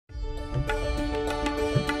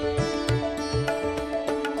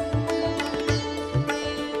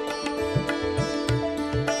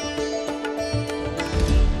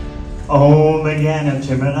Om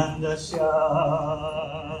Jnana-timirandasya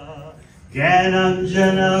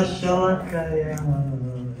Jnananjana-shalakaya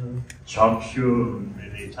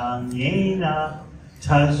Chakshur-militam yena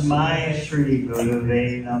Tasmai Shri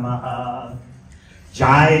Guruve Namaha.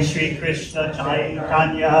 Jai Shri Krishna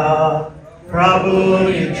Chaitanya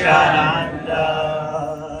Prabhu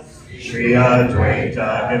Nityananda Shri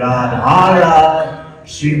Advaita Gadadhara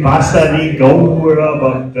Shri Vasadi Gaura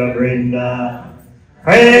Bhakta Vrinda.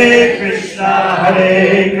 Hare Krishna,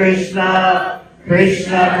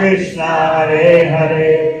 Krishna Krishna, Hare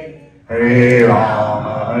Hare, Hare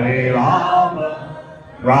Rama,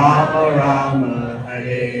 Rama Rama,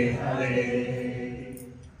 Hare Hare.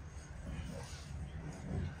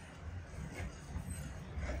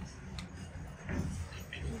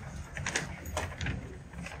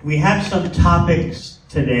 We have some topics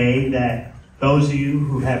today that those of you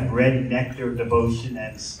who have read Nectar of Devotion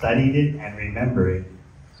and studied it and remember it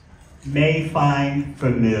may find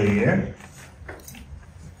familiar.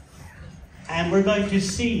 And we're going to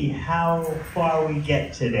see how far we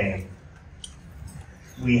get today.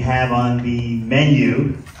 We have on the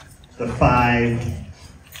menu the 5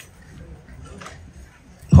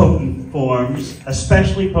 potent forms,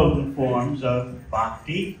 especially potent forms of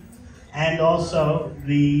bhakti, and also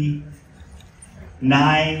the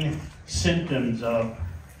 9 symptoms of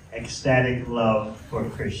ecstatic love for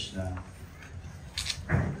Krishna.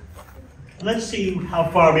 Let's see how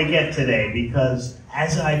far we get today, because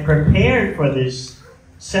as I prepared for this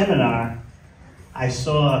seminar, I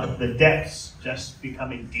saw the depths just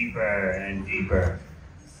becoming deeper and deeper.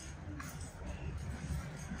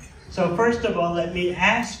 So first of all, let me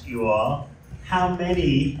ask you all, how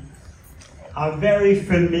many are very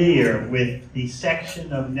familiar with the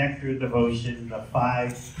section of Nectar Devotion, the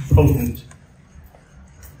 5 potent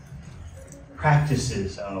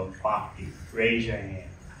practices of bhakti? Raise your hand.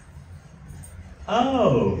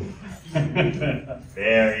 Oh,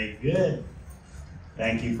 very good.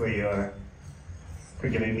 Thank you for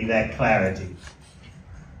giving me that clarity.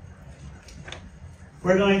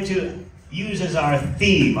 We're going to use as our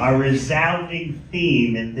theme, our resounding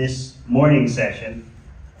theme in this morning session,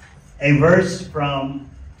 a verse from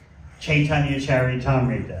Chaitanya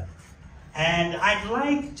Charitamrita. And I'd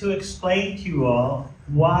like to explain to you all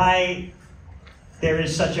why there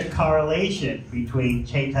is such a correlation between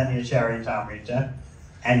Chaitanya Charitamrita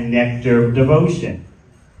and Nectar of Devotion.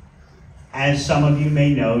 As some of you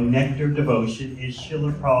may know, Nectar of Devotion is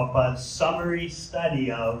Srila Prabhupada's summary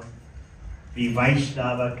study of the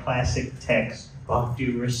Vaishnava classic text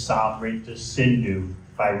Bhakti Rasamrita Sindhu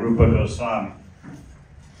by Rupa Goswami.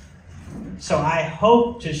 So I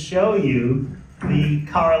hope to show you the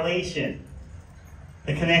correlation,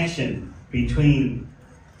 the connection between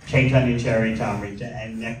Chaitanya Charitamrita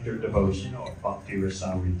and Nectar Devotion, or Bhakti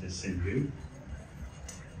Rasamrita Sindhu.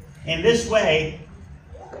 In this way,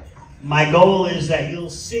 my goal is that you'll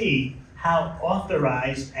see how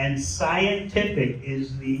authorized and scientific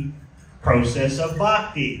is the process of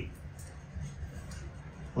bhakti.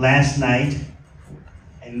 Last night,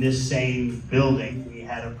 in this same building, we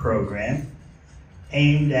had a program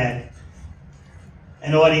aimed at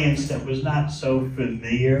an audience that was not so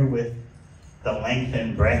familiar with the length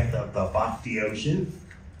and breadth of the bhakti ocean.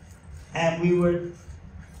 And we were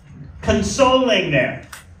consoling them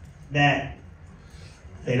that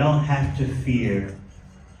they don't have to fear.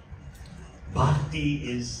 Bhakti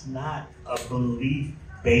is not a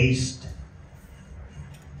belief-based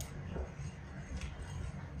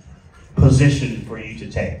position for you to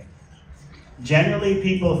take. Generally,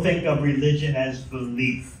 people think of religion as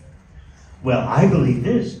belief. Well, I believe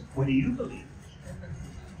this. What do you believe?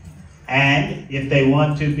 And if they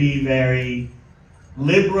want to be very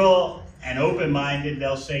liberal and open-minded,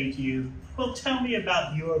 they'll say to you, well, tell me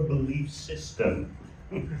about your belief system.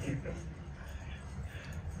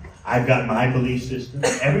 I've got my belief system.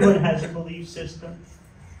 Everyone has a belief system.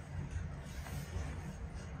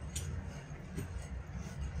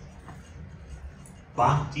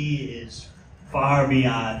 Bhakti is far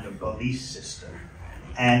beyond a belief system.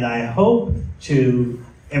 And I hope to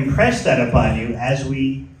impress that upon you as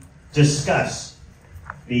we discuss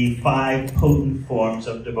the 5 potent forms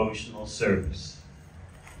of devotional service.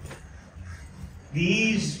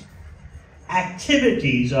 These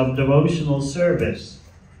activities of devotional service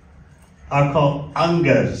are called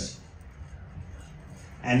angas.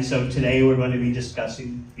 And so today we're going to be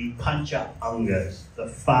discussing the Pancha Angas, the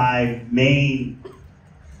 5 main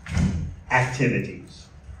activities.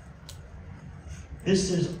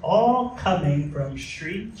 This is all coming from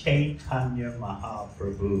Sri Chaitanya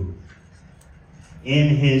Mahaprabhu in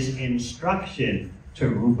his instruction to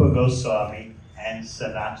Rupa Goswami and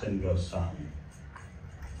Sanatana Goswami.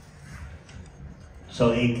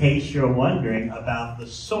 So in case you're wondering about the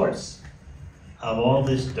source of all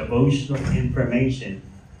this devotional information,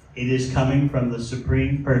 it is coming from the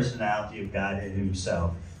Supreme Personality of Godhead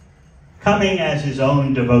himself, coming as his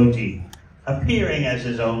own devotee, appearing as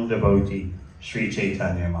his own devotee, Sri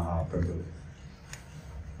Chaitanya Mahaprabhu.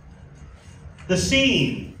 The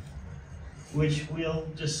scene, which we'll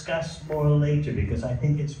discuss more later because I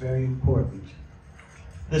think it's very important.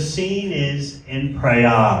 The scene is in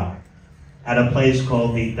Prayag, at a place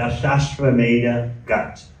called the Dashashvamedha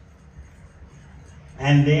Ghat.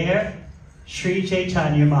 And there, Sri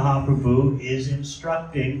Chaitanya Mahaprabhu is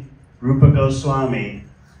instructing Rupa Goswami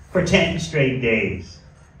for 10 straight days,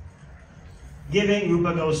 giving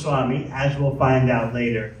Rupa Goswami, as we'll find out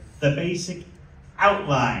later, the basic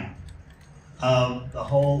outline of the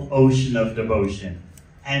whole ocean of devotion.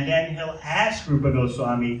 And then he'll ask Rupa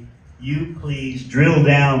Goswami, you please drill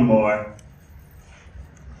down more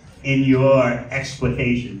in your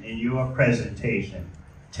explication, in your presentation.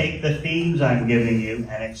 Take the themes I'm giving you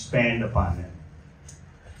and expand upon them.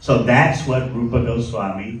 So that's what Rupa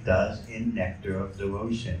Goswami does in Nectar of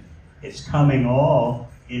Devotion. It's coming all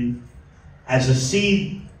in as a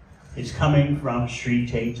seed. It's coming from Sri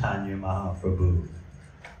Chaitanya Mahaprabhu.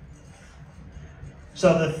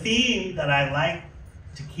 So the theme that I like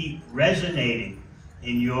to keep resonating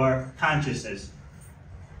in your consciousness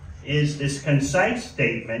is this concise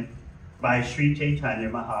statement by Sri Chaitanya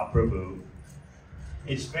Mahaprabhu.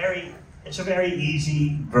 It's a very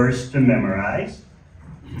easy verse to memorize.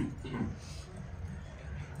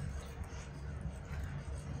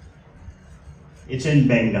 It's in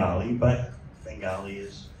Bengali, but Bengali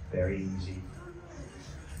is very easy.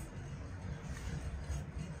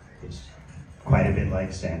 It's quite a bit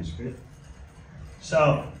like Sanskrit.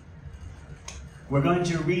 So, we're going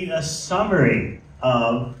to read a summary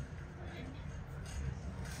of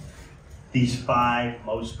these 5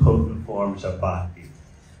 most potent forms of bhakti.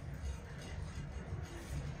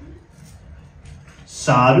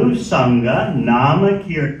 Sadhu Sangha Nama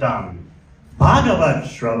Kirtan Bhagavat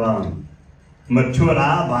Shravan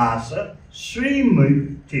Mathura Vasa Sri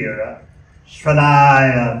Mutira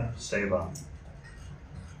Shradaya Sevam.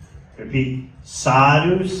 Repeat.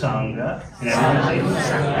 Sadhu Sangha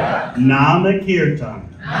Nama Kirtan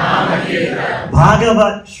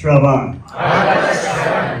Bhagavat Shravan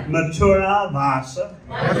Mathura Vasa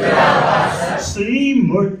Sri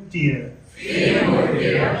Murtira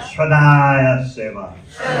Shradaya Seva.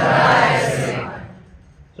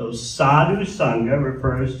 So Sadhu Sangha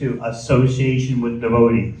refers to association with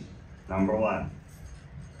devotees, number 1.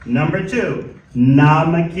 Number 2,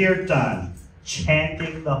 Nama Kirtan,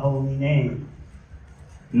 chanting the holy name.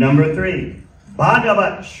 Number 3,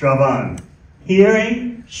 Bhagavat Shravan,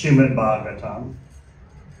 hearing Srimad Bhagavatam.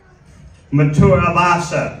 Mathura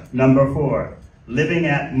Vasa, number 4, living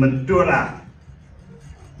at Mathura.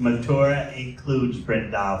 Mathura includes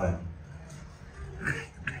Vrindavan.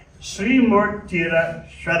 Sri Murtira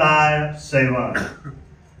Shradaya Sevam,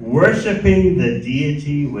 worshipping the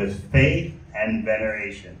deity with faith and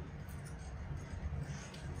veneration.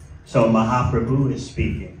 So Mahaprabhu is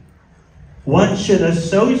speaking. One should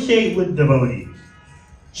associate with devotees,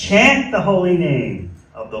 chant the holy name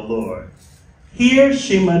of the Lord, hear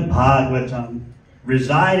Srimad Bhagavatam,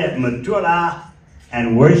 reside at Mathura,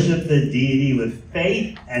 and worship the deity with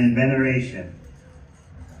faith and veneration.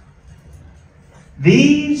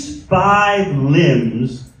 These 5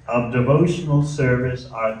 limbs of devotional service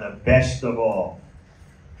are the best of all.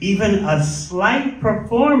 Even a slight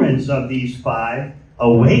performance of these 5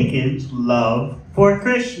 awakens love for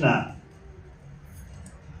Krishna.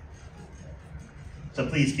 So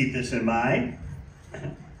please keep this in mind.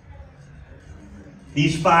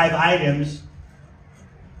 These 5 items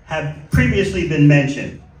have previously been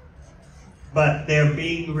mentioned, but they're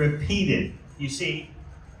being repeated. You see,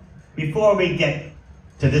 before we get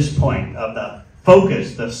to this point of the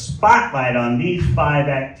focus, the spotlight on these 5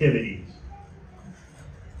 activities,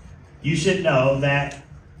 you should know that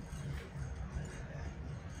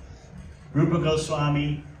Rupa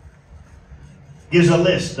Goswami gives a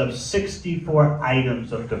list of 64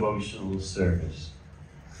 items of devotional service.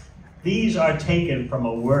 These are taken from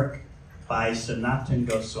a work by Sanatana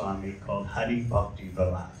Goswami called Hari Bhakti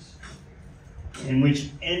Vilas, in which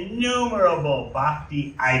innumerable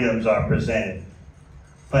bhakti items are presented.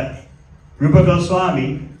 But Rupa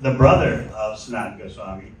Goswami, the brother of Sanatana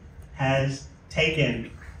Goswami, has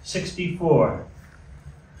taken 64.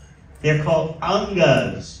 They're called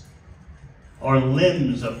angas, or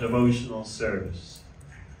limbs of devotional service.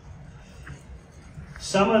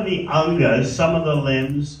 Some of the angas, some of the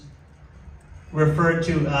limbs, refer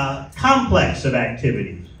to a complex of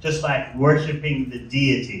activities, just like worshiping the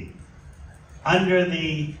deity. Under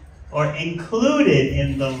the, or included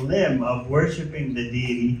in the limb of worshiping the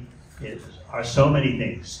deity are so many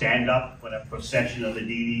things. Stand up when a procession of the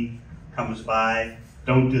deity comes by.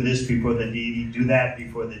 Don't do this before the deity. Do that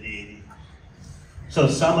before the deity. So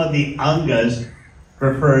some of the angas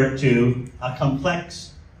refer to a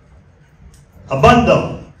complex, a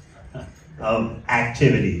bundle of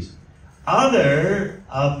activities. Other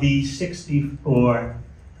of the 64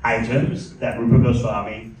 items that Rupa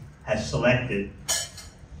Goswami has selected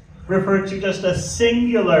refer to just a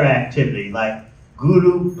singular activity, like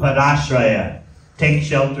Guru Padashraya, take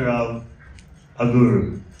shelter of a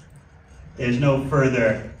guru. There's no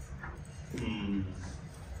further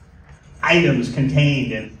items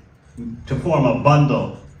contained to form a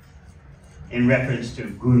bundle in reference to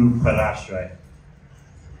Guru Padashraya.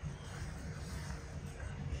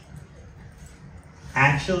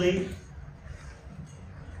 Actually,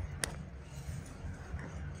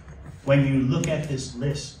 when you look at this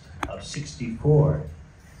list of 64,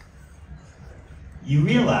 you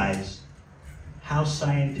realize how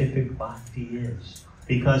scientific bhakti is,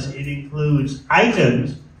 because it includes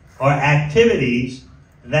items or activities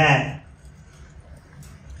that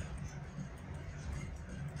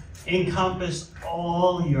encompass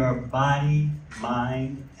all your body,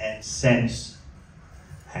 mind, and sense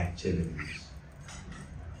activities.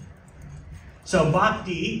 So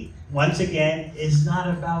bhakti, once again, is not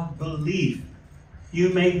about belief. You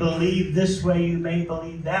may believe this way, you may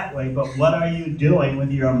believe that way, but what are you doing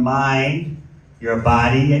with your mind, your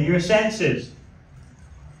body, and your senses?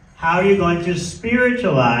 How are you going to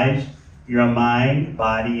spiritualize your mind,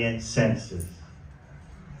 body, and senses?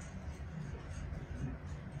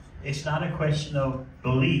 It's not a question of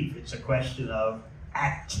belief, it's a question of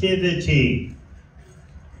activity.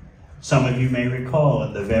 Some of you may recall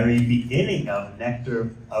in the very beginning of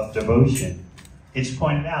Nectar of Devotion, it's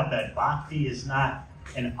pointed out that bhakti is not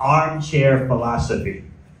an armchair philosophy.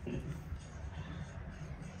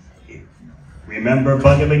 Remember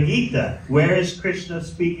Bhagavad Gita. Where is Krishna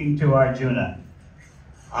speaking to Arjuna?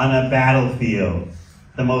 On a battlefield.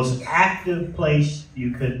 The most active place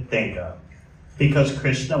you could think of. Because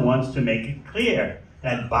Krishna wants to make it clear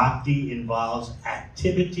that bhakti involves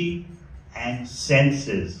activity and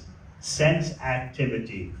senses. Sense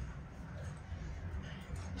activity.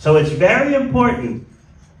 So it's very important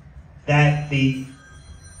that the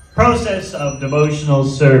process of devotional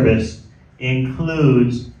service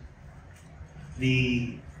includes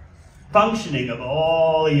the functioning of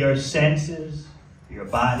all your senses, your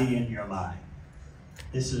body, and your mind.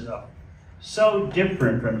 This is so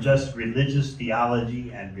different from just religious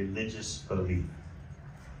theology and religious belief.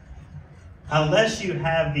 Unless you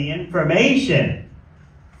have the information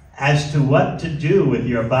as to what to do with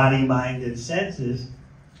your body, mind, and senses,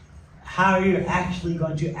 how are you actually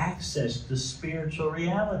going to access the spiritual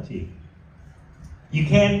reality? You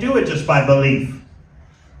can't do it just by belief.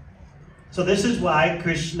 So this is why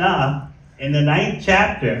Krishna, in the 9th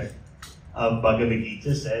chapter of Bhagavad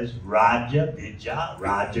Gita, says, Raja Bija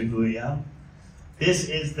Raja Guhyam. This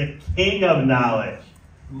is the king of knowledge,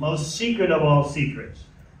 most secret of all secrets.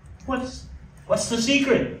 What's the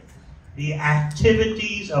secret? The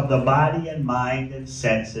activities of the body and mind and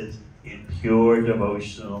senses in pure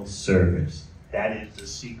devotional service. That is the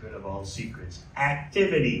secret of all secrets.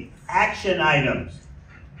 Activity, action items,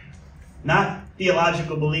 not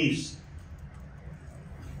theological beliefs.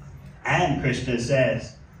 And Krishna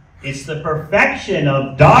says, it's the perfection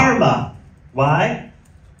of Dharma. Why?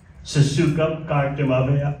 Sasukam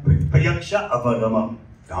kartamavya prayaksha avagamam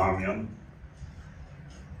dharmyam.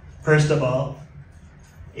 First of all,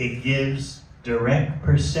 it gives direct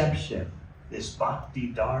perception. This bhakti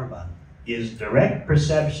dharma gives direct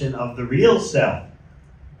perception of the real self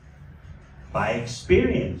by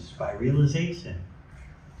experience, by realization.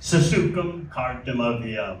 Sasukam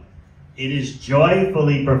kartamavya. It is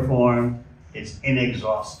joyfully performed. It's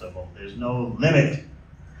inexhaustible. There's no limit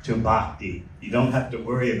to bhakti. You don't have to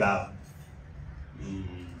worry about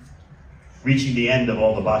reaching the end of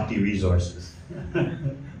all the bhakti resources.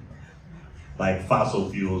 Like fossil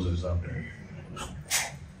fuels or something.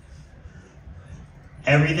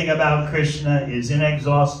 Everything about Krishna is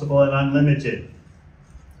inexhaustible and unlimited.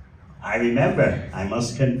 I remember, I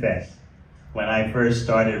must confess, when I first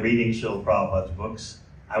started reading Srila Prabhupada's books,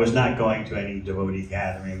 I was not going to any devotee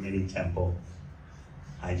gathering, any temple.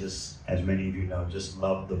 I just, as many of you know, just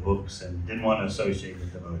loved the books and didn't want to associate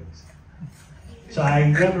with devotees. So I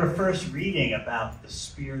remember first reading about the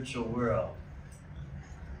spiritual world.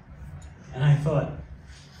 And I thought,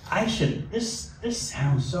 this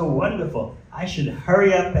sounds so wonderful. I should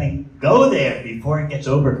hurry up and go there before it gets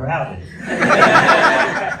overcrowded.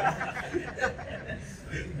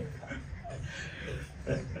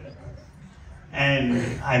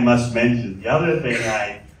 And I must mention, the other thing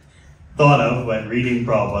I thought of when reading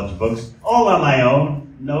Prabhupada's books, all on my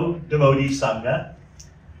own, no devotee sangha,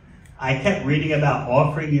 I kept reading about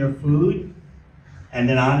offering your food and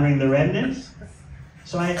then honoring the remnants.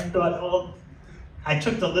 So I thought, well, I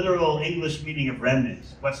took the literal English meaning of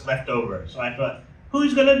remnants, what's left over. So I thought,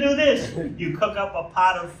 who's going to do this? You cook up a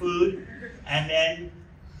pot of food, and then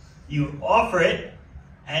you offer it,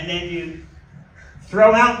 and then you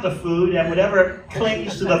throw out the food and whatever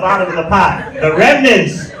clings to the bottom of the pot. The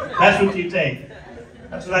remnants, that's what you take.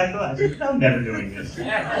 That's what I thought. I said, I'm never doing this.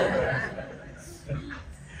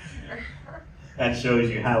 That shows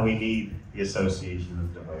you how we need the association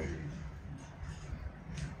of devotees.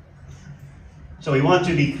 So we want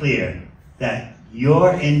to be clear that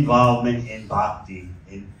your involvement in bhakti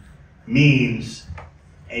means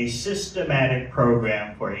a systematic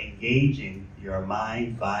program for engaging your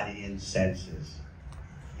mind, body, and senses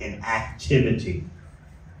in activity.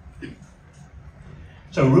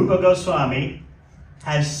 So Rupa Goswami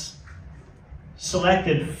has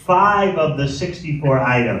selected 5 of the 64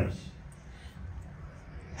 items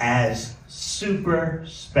as super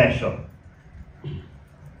special.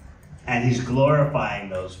 And he's glorifying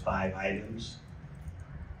those 5 items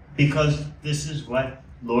because this is what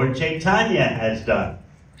Lord Chaitanya has done.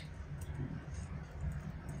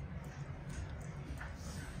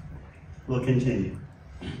 We'll continue.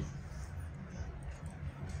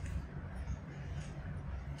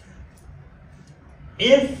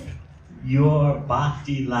 If your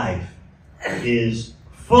bhakti life is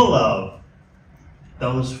full of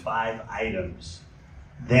those 5 items,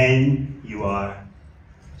 then you are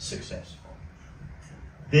successful.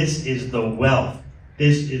 This is the wealth.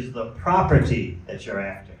 This is the property that you're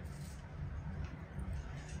after.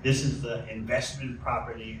 This is the investment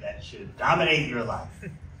property that should dominate your life.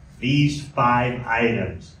 These 5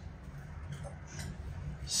 items.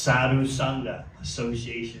 Sadhu Sangha,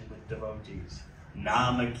 association with devotees.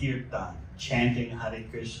 Nama Kirtan, chanting Hare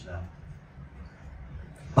Krishna.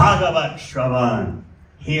 Bhagavat Shravan,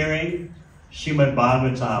 hearing Srimad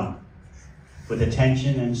Bhagavatam with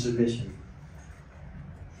attention and submission.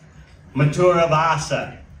 Mathura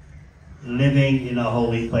Vasa, living in a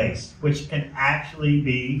holy place, which can actually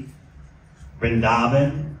be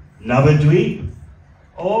Vrindavan, Navadvip,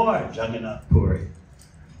 or Jagannath Puri.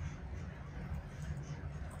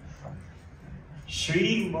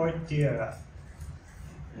 Sri Murtira,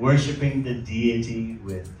 worshiping the deity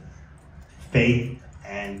with faith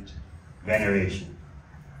and veneration.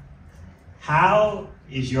 How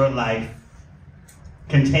is your life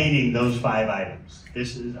containing those 5 items?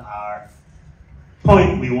 This is our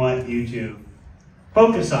point we want you to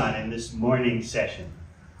focus on in this morning session.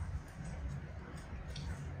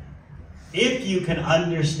 If you can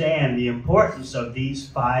understand the importance of these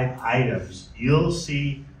 5 items, you'll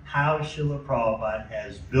see how Srila Prabhupada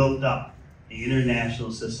has built up the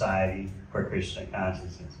International Society for Krishna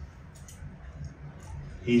Consciousness.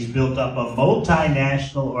 He's built up a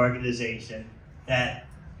multinational organization that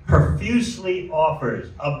profusely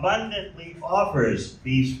offers, abundantly offers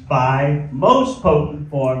these 5 most potent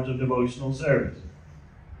forms of devotional service.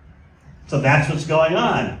 So that's what's going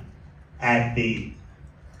on at the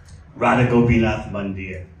Radha Gopinath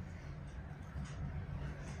Mandir.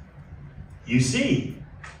 You see,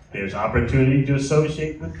 there's opportunity to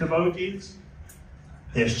associate with devotees.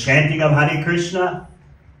 There's chanting of Hare Krishna.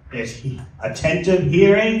 There's attentive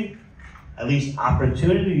hearing, at least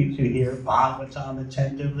opportunity to hear Bhagavatam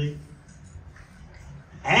attentively.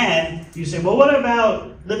 And you say, well, what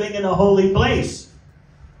about living in a holy place?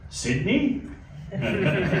 Sydney?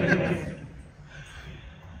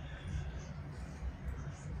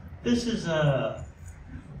 This is a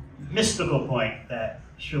mystical point that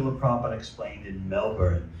Srila Prabhupada explained in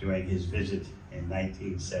Melbourne during his visit in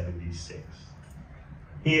 1976.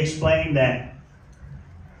 He explained that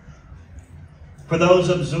for those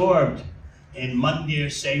absorbed in Mandir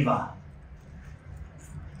Seva,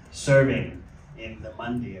 serving in the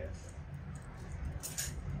Mandir,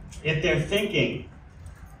 if they're thinking,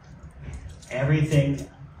 everything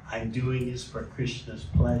I'm doing is for Krishna's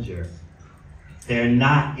pleasure, they're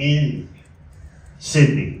not in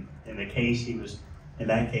Sydney. In that case,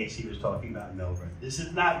 he was talking about Melbourne. This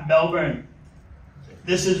is not Melbourne.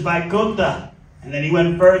 This is Vaikuntha. And then he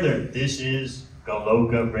went further. This is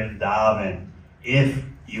Goloka Vrindavan. If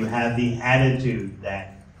you have the attitude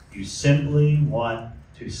that you simply want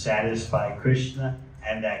to satisfy Krishna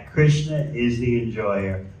and that Krishna is the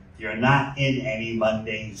enjoyer, You're not in any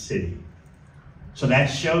mundane city. So that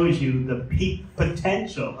shows you the peak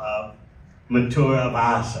potential of Mathura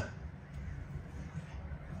Vasa.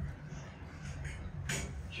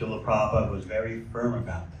 Srila Prabhupada was very firm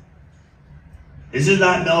about that. This is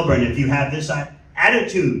not Melbourne. If you have this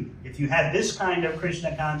attitude, if you have this kind of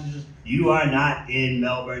Krishna consciousness, you are not in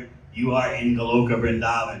Melbourne, you are in Goloka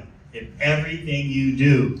Vrindavan. If everything you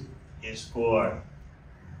do is for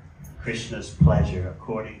Krishna's pleasure,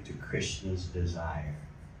 according to Krishna's desire.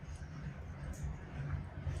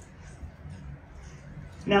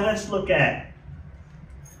 Now let's look at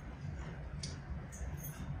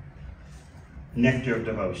Nectar of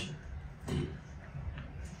Devotion.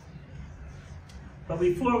 But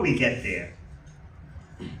before we get there,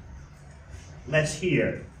 let's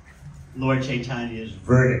hear Lord Chaitanya's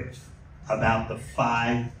verdict about the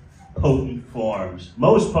 5 potent forms,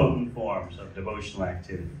 most potent forms of devotional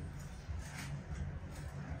activity.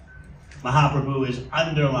 Mahaprabhu is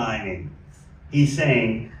underlining, he's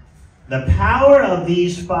saying, the power of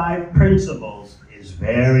these 5 principles is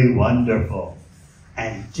very wonderful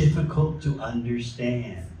and difficult to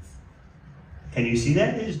understand. Can you see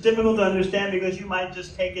that? It's difficult to understand because you might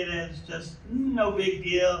just take it as just no big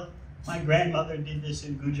deal. My grandmother did this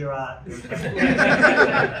in Gujarat.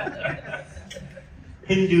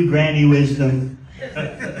 Hindu granny wisdom.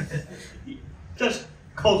 Just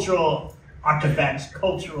cultural artifacts,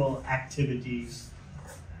 cultural activities,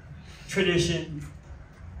 tradition.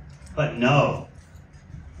 But no.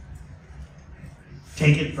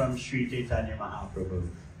 Take it from Sri Chaitanya Mahaprabhu.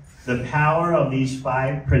 The power of these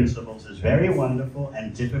 5 principles is very wonderful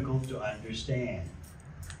and difficult to understand.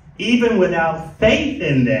 Even without faith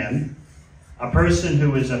in them, a person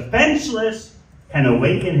who is offenseless can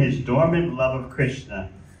awaken his dormant love of Krishna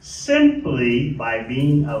simply by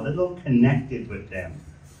being a little connected with them.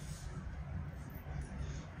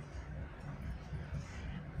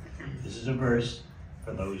 This is a verse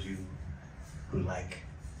for those of you who like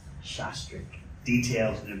Shastric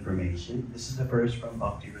details and information. This is a verse from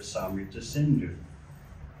Bhakti Rasamrita Sindhu.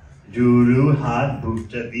 Duru had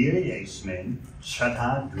bhutta viryesmin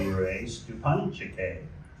shadha dure stupanchake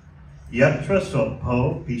yatra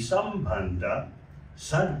sopho pisambhanda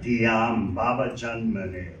sadhyam baba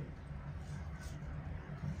janmane.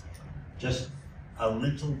 Just a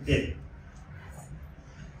little bit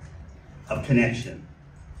of connection.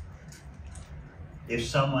 If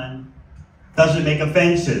someone doesn't make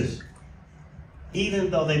offenses, even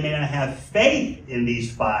though they may not have faith in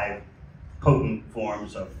these 5 potent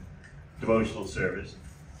forms of devotional service,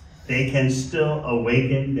 they can still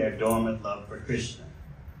awaken their dormant love for Krishna.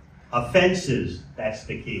 Offenses, that's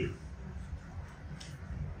the key.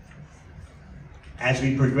 As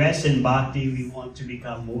we progress in bhakti, we want to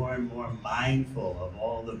become more and more mindful of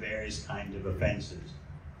all the various kinds of offenses.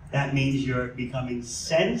 That means you're becoming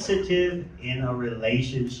sensitive in a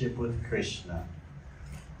relationship with Krishna.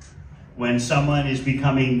 When someone is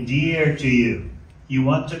becoming dear to you, you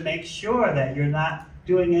want to make sure that you're not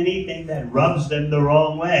doing anything that rubs them the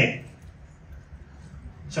wrong way.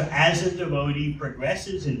 So as a devotee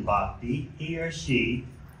progresses in bhakti, he or she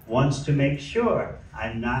wants to make sure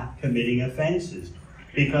I'm not committing offenses.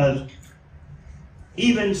 Because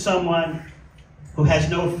even someone who has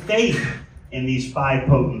no faith in these 5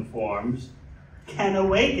 potent forms can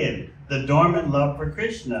awaken the dormant love for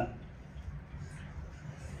Krishna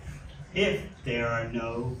if there are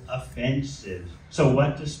no offenses. So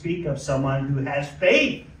what to speak of someone who has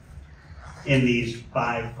faith in these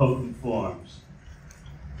 5 potent forms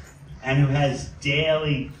and who has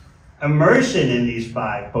daily immersion in these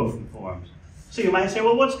 5 potent forms? So you might say,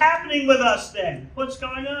 well, what's happening with us then? What's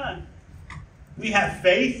going on? We have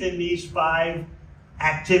faith in these 5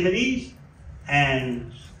 activities,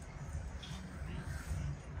 and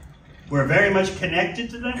we're very much connected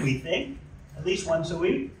to them, we think, at least once a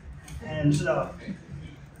week. And so,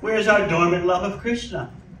 where's our dormant love of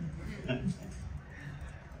Krishna?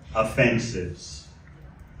 Offenses.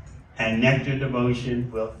 And Nectar Devotion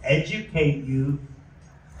will educate you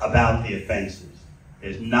about the offenses.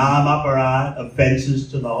 There's Nam Aparad, offenses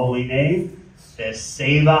to the holy name. There's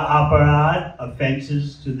Seva Aparad,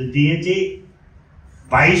 offenses to the deity.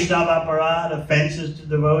 Vaishnava Aparad, offenses to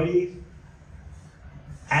devotees.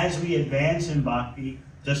 As we advance in bhakti,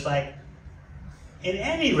 just like in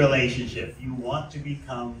any relationship, you want to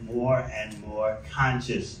become more and more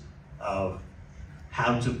conscious of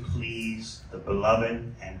how to please the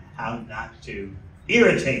beloved and how not to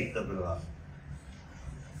irritate the beloved.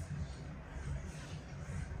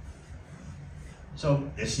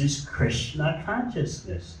 So this is Krishna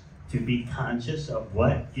consciousness. to be conscious of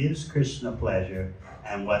what gives Krishna pleasure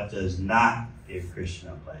and what does not give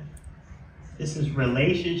Krishna pleasure. This is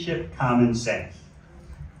relationship common sense.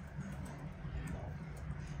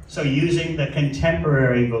 So using the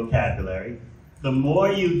contemporary vocabulary, the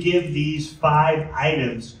more you give these 5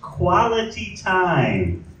 items quality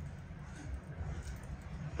time,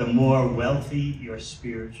 the more wealthy your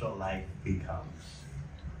spiritual life becomes.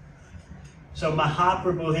 So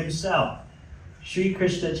Mahaprabhu himself, Sri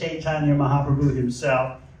Krishna Chaitanya Mahaprabhu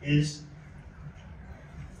himself, is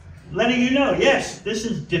letting you know, yes, this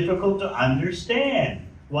is difficult to understand.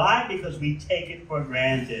 Why? Because we take it for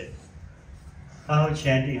granted. Oh,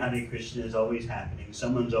 chanting Hare Krishna is always happening.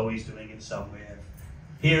 Someone's always doing it somewhere.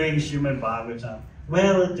 Hearing Srimad Bhagavatam,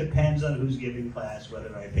 well, it depends on who's giving class,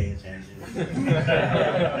 whether I pay attention.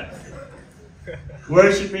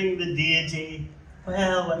 Worshipping the deity,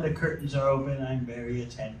 well, when the curtains are open, I'm very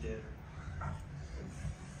attentive.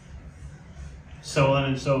 So on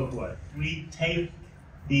and so forth. We take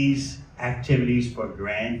these activities for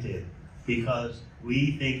granted because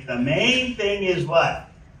we think the main thing is what?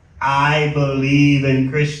 I believe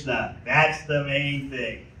in Krishna. That's the main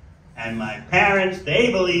thing. And my parents,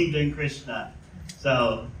 they believed in Krishna.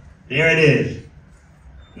 So there it is.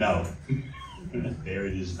 No, there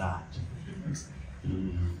it is not.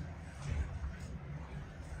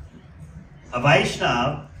 A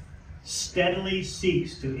Vaishnava steadily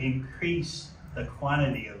seeks to increase the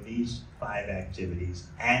quantity of these 5 activities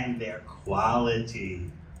and their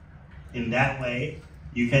quality. In that way,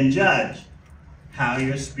 you can judge how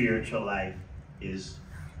your spiritual life is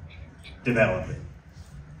developing.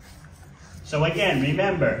 So again,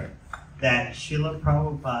 remember that Srila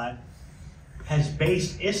Prabhupada has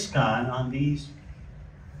based ISKCON on these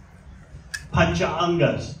Pancha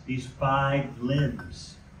Angas, these 5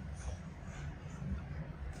 limbs.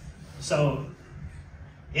 So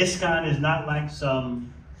ISKCON is not like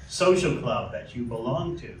some social club that you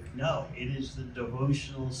belong to. No, it is the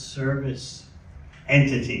devotional service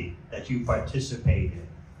entity that you participate in.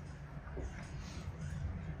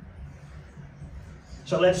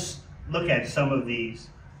 So let's look at some of these.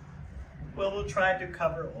 Well, we'll try to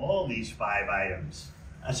cover all these 5 items,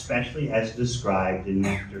 especially as described in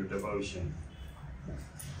Nectar Devotion.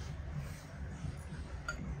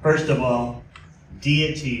 First of all,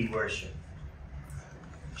 deity worship.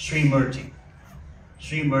 Srimurti.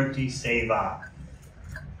 Srimurti Seva.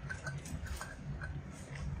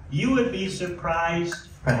 You would be surprised,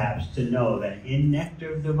 perhaps, to know that in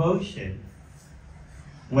Nectar of Devotion,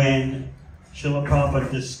 when Srila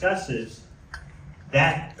Prabhupada discusses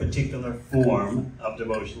that particular form of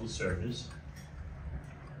devotional service,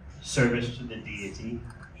 service to the deity,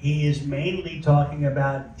 he is mainly talking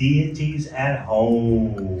about deities at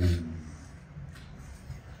home.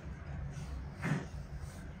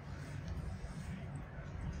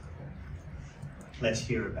 Let's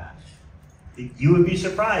hear about it. You would be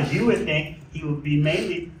surprised. You would think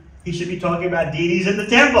he should be talking about deities in the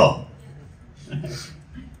temple.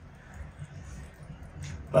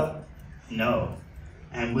 But no.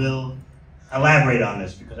 And we'll elaborate on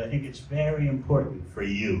this because I think it's very important for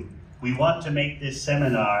you. We want to make this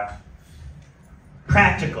seminar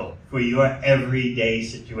practical for your everyday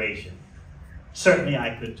situation. Certainly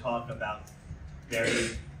I could talk about very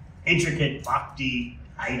intricate bhakti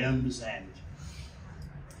items,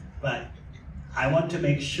 but I want to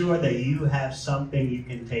make sure that you have something you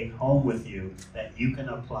can take home with you that you can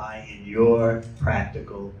apply in your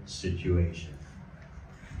practical situation.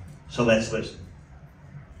 So let's listen.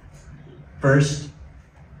 First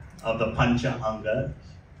of the Pancha Angas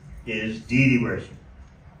is deity worship.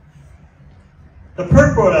 The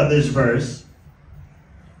purport of this verse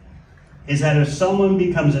is that if someone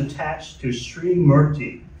becomes attached to Sri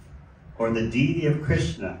Murti, or the deity of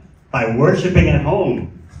Krishna, by worshiping at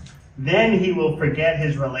home, then he will forget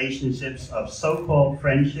his relationships of so-called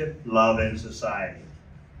friendship, love, and society.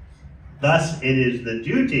 Thus, it is the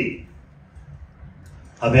duty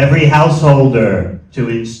of every householder to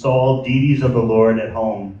install deities of the Lord at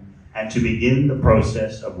home and to begin the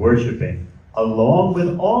process of worshiping along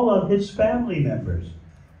with all of his family members.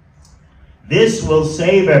 This will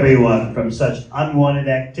save everyone from such unwanted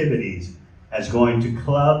activities as going to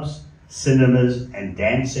clubs, cinemas, and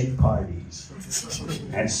dancing parties,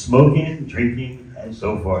 and smoking, drinking, and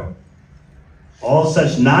so forth. All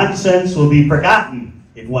such nonsense will be forgotten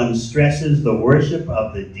if one stresses the worship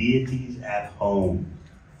of the deities at home.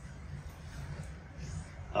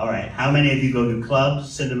 All right, how many of you go to clubs,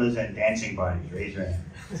 cinemas, and dancing parties? Raise your hand.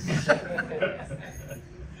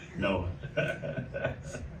 No.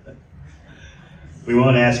 We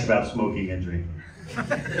won't ask about smoking and drinking.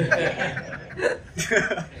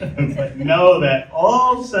 But know that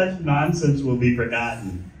all such nonsense will be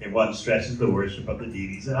forgotten if one stresses the worship of the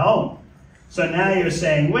deities at home. So now you're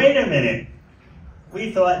saying, wait a minute,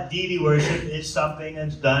 we thought deity worship is something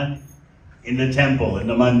that's done in the temple, in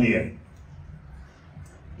the mandir.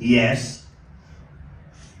 Yes,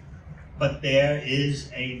 but there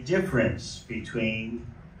is a difference between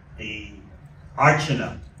the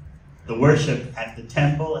archana, the worship at the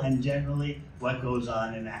temple, and generally what goes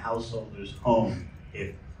on in a householder's home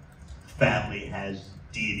if family has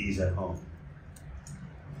deities at home.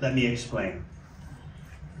 Let me explain.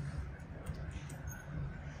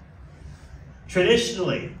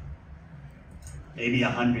 Traditionally, maybe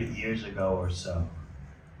 100 years ago or so,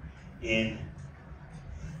 in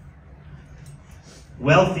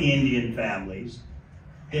wealthy Indian families,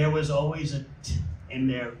 there was always in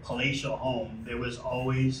their palatial home, there was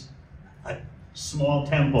always a small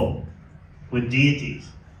temple with deities.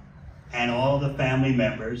 And all the family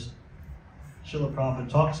members, Srila Prabhupada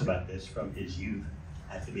talks about this from his youth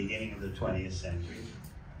at the beginning of the 20th century.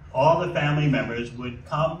 All the family members would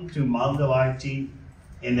come to Mangalarti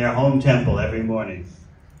in their home temple every morning.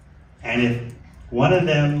 And if one of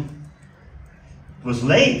them was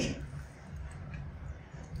late,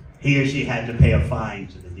 he or she had to pay a fine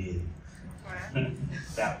to the deity.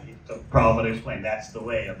 That, so Prabhupada explained, that's the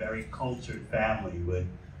way a very cultured family would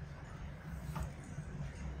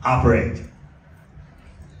operate.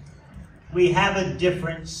 We have a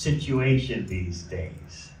different situation these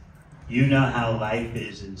days. You know how life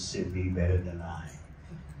is in Sydney better than I.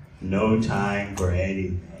 No time for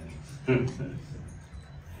anything.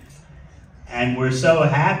 And we're so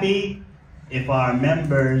happy if our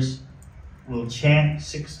members will chant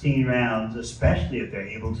 16 rounds, especially if they're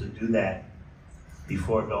able to do that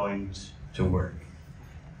before going to work.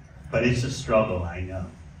 But it's a struggle, I know.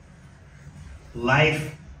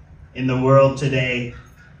 Life in the world today,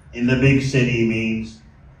 in the big city, means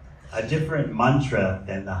a different mantra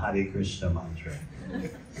than the Hare Krishna mantra.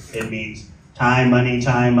 It means time, money,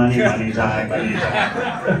 time, money, money, time, money,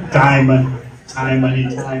 time. Time, money, time,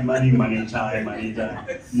 money, time, money, money, time, money, time.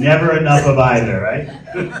 Never enough of either, right?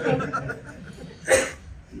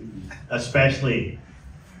 Especially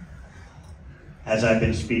as I've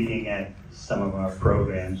been speaking at some of our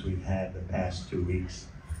programs we've had the past 2 weeks.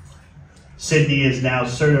 Sydney is now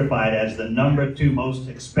certified as the #2 most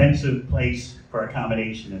expensive place for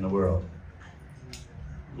accommodation in the world.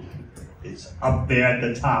 It's up there at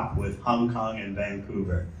the top with Hong Kong and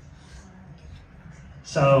Vancouver.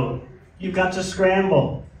 So you've got to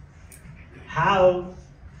scramble. How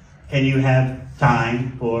can you have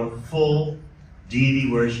time for full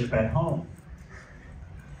deity worship at home?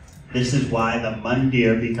 This is why the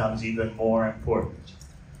mandir becomes even more important.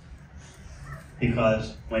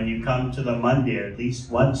 Because when you come to the mandir at least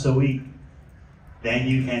once a week, then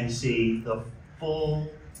you can see the full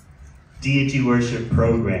deity worship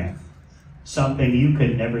program, something you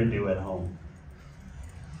could never do at home.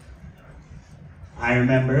 I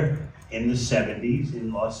remember in the 70s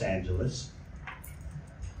in Los Angeles,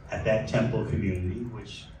 at that temple community,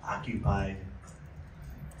 which occupied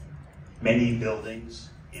many buildings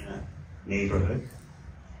in a neighborhood,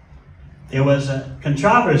 there was a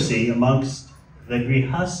controversy amongst the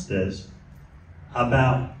grihastas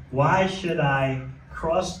about why should I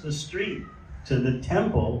cross the street to the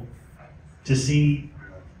temple to see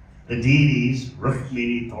the deities,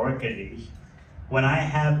 Rukmini, Dwarkadis, when I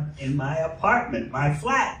have in my apartment, my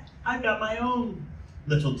flat, I've got my own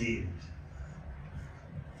little deities.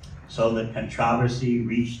 So the controversy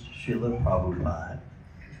reached Srila Prabhupada,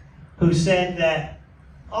 who said that,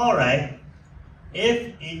 all right,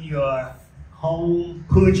 if in your home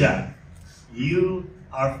puja, you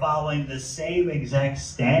are following the same exact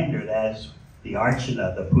standard as the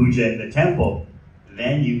archana, the puja in the temple,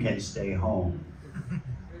 then you can stay home.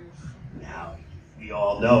 Now, we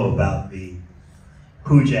all know about the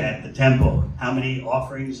puja at the temple. How many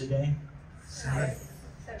offerings a day? 7.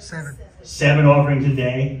 7 offerings a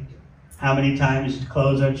day. How many times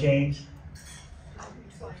clothes are changed?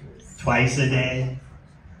 Twice a day.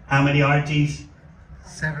 How many artis?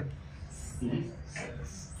 7.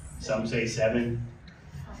 Some say 7,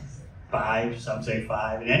 5, some say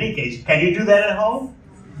 5. In any case, can you do that at home?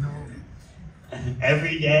 No.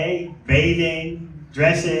 Every day, bathing,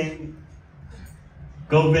 dressing,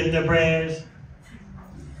 Govinda prayers.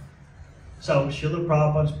 So Srila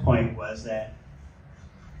Prabhupada's point was that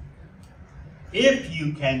if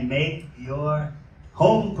you can make your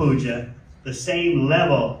home puja the same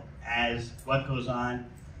level as what goes on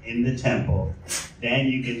in the temple, then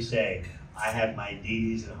you can say, I have my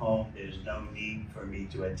deities at home, there's no need for me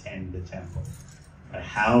to attend the temple. But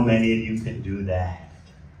how many of you can do that?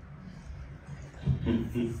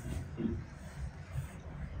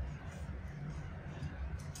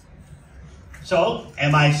 So,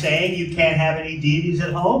 am I saying you can't have any deities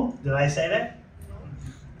at home? Did I say that?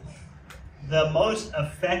 The most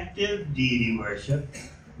effective deity worship,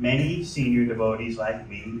 many senior devotees like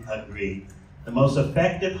me agree, the most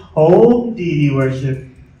effective home deity worship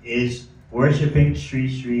is worshiping Sri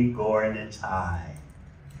Sri Gaur Nitai.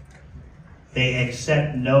 They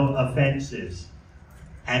accept no offenses,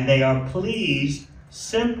 and they are pleased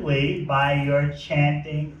simply by your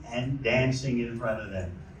chanting and dancing in front of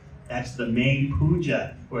them. That's the main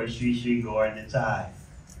puja for Sri Sri Gaur Nitai.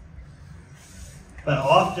 But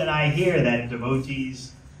often I hear that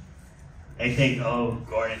devotees, they think, oh,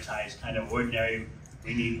 Gaur Nitai is kind of ordinary.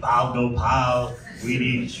 We need Bal Gopal. We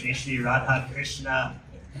need Sri Sri Radha Krishna.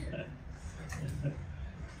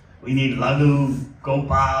 We need Lagu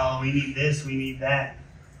Gopal. We need this, we need that.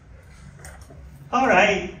 All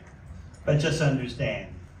right, but just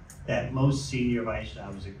understand that most senior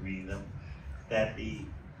Vaishnavas agree that the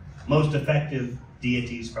most effective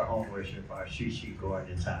deities for home worship are Sri Sri Gaur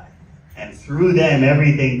Nitai. And through them,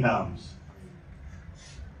 everything comes.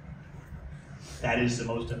 That is the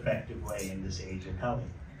most effective way in this age of Kali.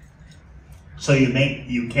 So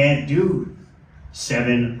you can't do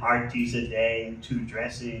 7 artis a day and 2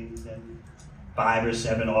 dressings and 5 or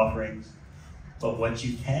 7 offerings. But what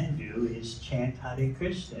you can do is chant Hare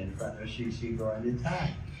Krishna in front of Sri Sri Gaur Nitai.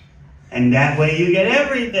 And that way you get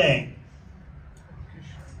everything.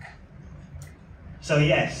 So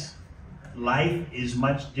yes, life is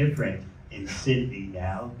much different in Sydney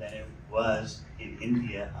now than it was in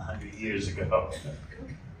India 100 years ago.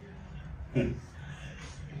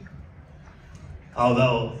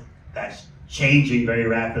 Although that's changing very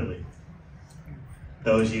rapidly.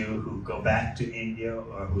 Those of you who go back to India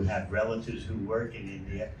or who have relatives who work in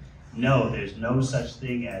India know there's no such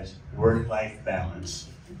thing as work-life balance.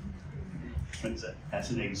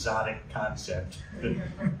 That's an exotic concept.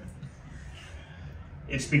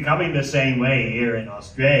 It's becoming the same way here in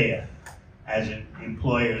Australia as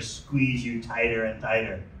employers squeeze you tighter and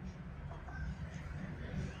tighter.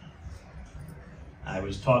 I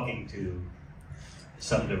was talking to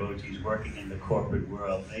some devotees working in the corporate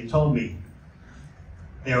world. They told me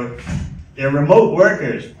they're remote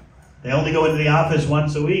workers. They only go into the office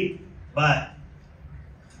once a week, but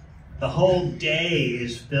the whole day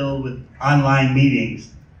is filled with online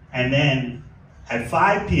meetings. And then at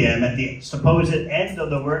 5 p.m., at the supposed end of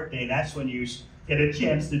the workday, that's when you get a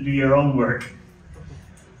chance to do your own work.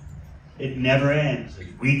 It never ends.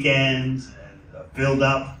 It's weekends and filled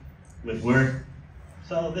up with work.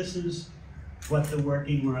 So this is what the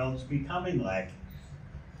working world's becoming like.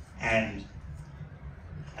 And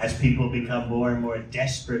as people become more and more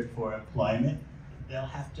desperate for employment, they'll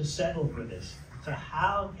have to settle for this. So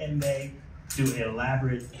how can they do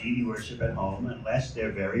elaborate deity worship at home unless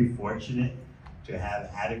they're very fortunate to have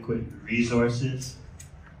adequate resources,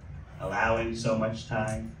 allowing so much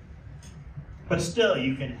time? But still,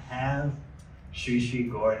 you can have Sri Sri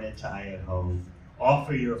Gaur Nitai at home,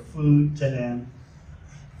 offer your food to them,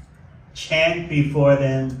 chant before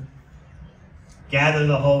them, gather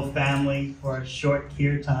the whole family for a short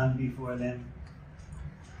kirtan before them.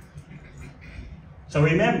 So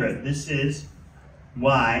remember, this is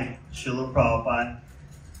why Srila Prabhupada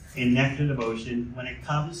in Nectar Devotion, when it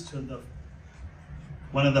comes to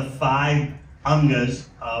one of the 5 angas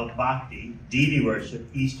of bhakti, deity worship,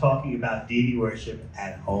 he's talking about deity worship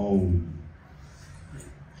at home.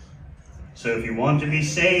 So if you want to be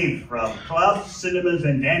saved from clubs, cinemas,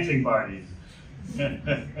 and dancing parties,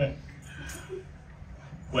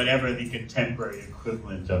 whatever the contemporary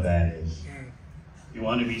equivalent of that is, you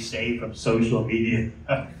want to be saved from social media,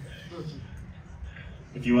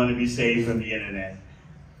 if you want to be saved from the internet,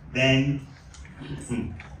 then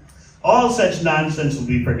all such nonsense will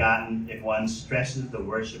be forgotten if one stresses the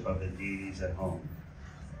worship of the deities at home.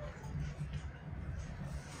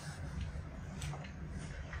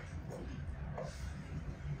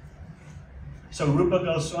 So Rupa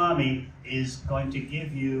Goswami is going to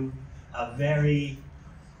give you a very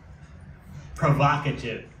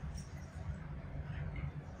provocative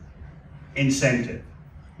incentive,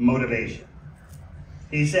 motivation.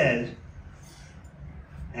 He says,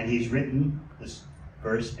 and he's written this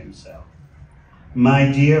verse himself,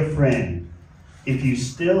 "My dear friend, if you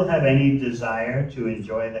still have any desire to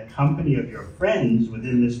enjoy the company of your friends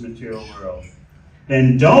within this material world,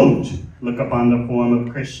 then don't look upon the form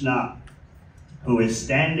of Krishna, who is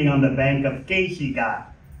standing on the bank of Keshi.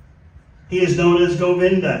 He is known as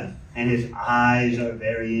Govinda, and his eyes are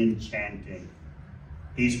very enchanting.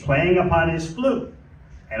 He's playing upon his flute,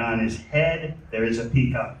 and on his head there is a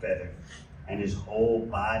peacock feather, and his whole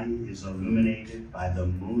body is illuminated by the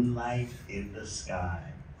moonlight in the sky.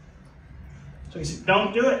 So he said,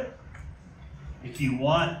 don't do it. If you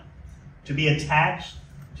want to be attached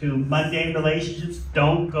to mundane relationships,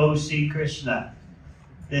 don't go see Krishna.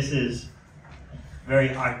 This is a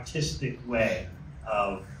very artistic way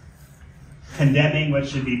of condemning what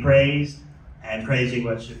should be praised and praising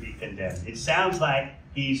what should be condemned. It sounds like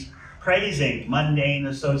he's praising mundane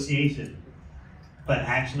association, but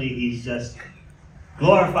actually he's just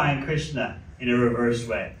glorifying Krishna in a reverse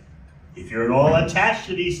way. If you're at all attached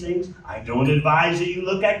to these things, I don't advise that you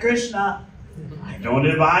look at Krishna. I don't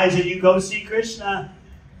advise that you go see Krishna.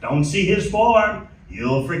 Don't see his form.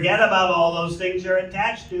 You'll forget about all those things you're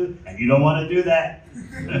attached to, and you don't want to do that.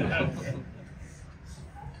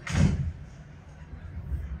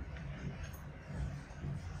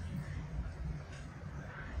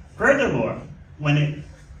 Furthermore, when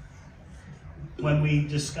we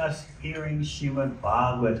discuss hearing Srimad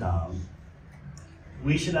Bhagavatam,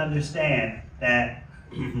 we should understand that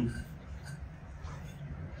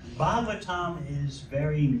Bhagavatam is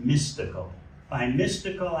very mystical. By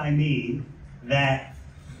mystical, I mean that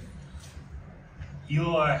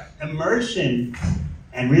your immersion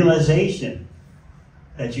and realization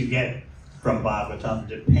that you get from Bhagavatam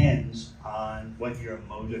depends on what your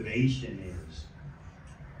motivation is.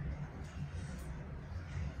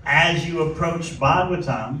 As you approach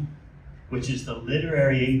Bhagavatam, which is the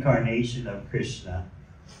literary incarnation of Krishna,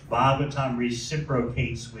 Bhagavatam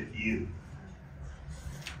reciprocates with you.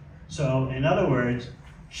 So, in other words,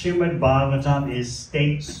 Srimad Bhagavatam is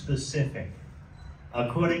state-specific.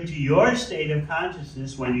 According to your state of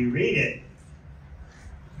consciousness, when you read it,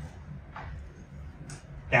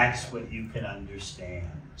 that's what you can understand.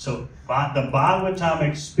 So, the Bhagavatam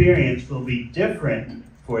experience will be different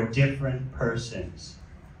for different persons.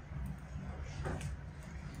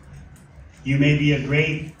 You may be a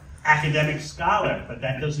great academic scholar, but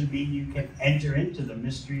that doesn't mean you can enter into the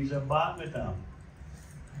mysteries of Bhagavatam.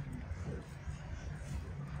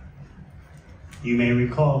 You may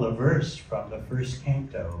recall a verse from the first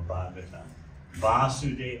canto of Bhagavatam.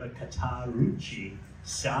 Vasudeva Kata Ruchi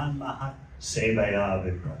San Mahat Sevaya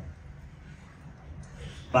Vipra.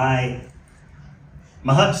 By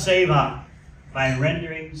Mahat Seva, by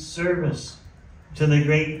rendering service to the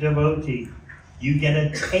great devotee, you get a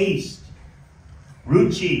taste.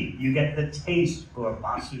 Ruchi, you get the taste for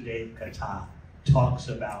Vasudeva Kata. Talks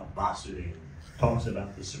about Vasudeva, talks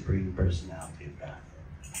about the Supreme Personality of God.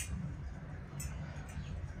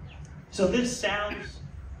 So this sounds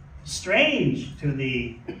strange to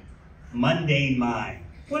the mundane mind.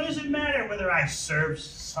 What does it matter whether I serve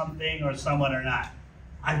something or someone or not?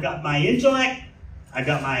 I've got my intellect, I've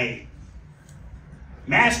got my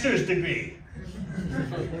master's degree.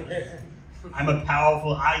 I'm a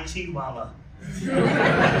powerful IT walla.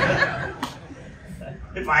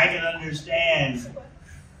 If I can understand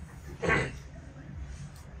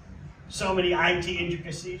so many IT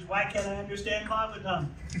intricacies, why can't I understand Bhagavatam?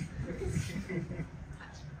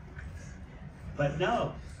 But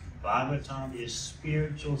no, Bhagavatam is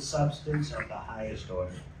spiritual substance of the highest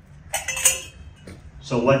order.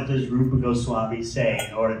 So what does Rupa Goswami say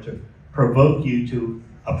in order to provoke you to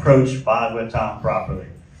approach Bhagavatam properly?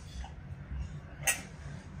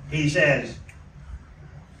 He says,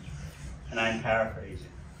 and I'm paraphrasing,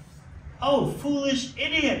 "Oh, foolish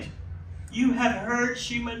idiot! You have heard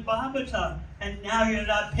Srimad Bhagavatam, and now you're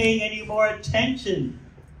not paying any more attention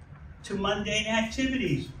to mundane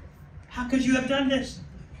activities. How could you have done this?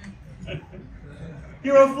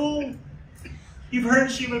 You're a fool. You've heard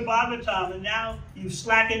Srimad Bhagavatam, and now you've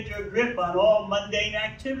slackened your grip on all mundane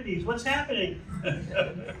activities. What's happening?"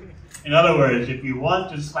 In other words, if you want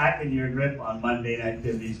to slacken your grip on mundane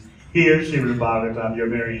activities, hear Srimad Bhagavatam. You're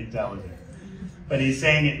very intelligent. But he's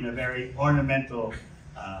saying it in a very ornamental,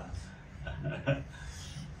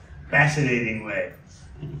 fascinating way.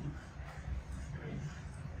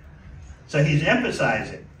 So he's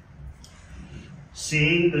emphasizing,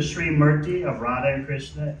 seeing the Sri Murti of Radha and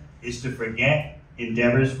Krishna is to forget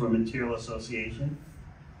endeavors for material association.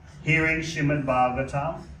 Hearing Srimad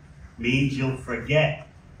Bhagavatam means you'll forget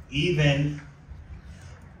even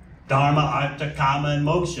Dharma, Artha, Kama, and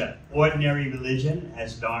Moksha. Ordinary religion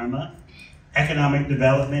as Dharma, economic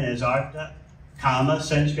development as Artha, Kama,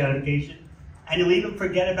 sense gratification, and you'll even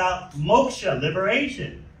forget about Moksha,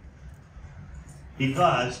 liberation.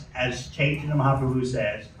 Because, as Chaitanya Mahaprabhu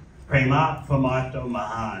says, Prema Pamartho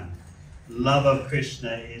Mahan, love of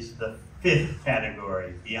Krishna is the fifth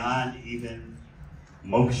category, beyond even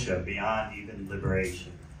moksha, beyond even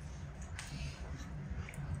liberation.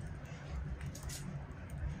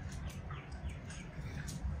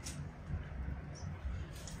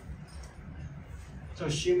 So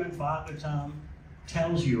Srimad Bhagavatam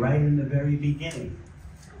tells you right in the very beginning,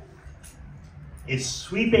 it's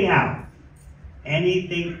sweeping out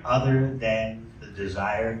anything other than the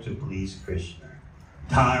desire to please Krishna.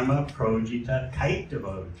 Dharma projita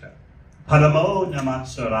kaitavota paramo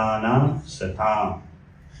namatsaranam satam.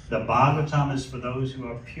 The Bhagavatam is for those who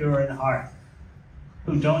are pure in heart,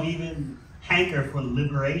 who don't even hanker for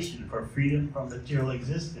liberation, for freedom from material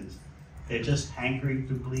existence. They're just hankering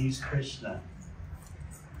to please Krishna.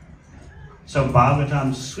 So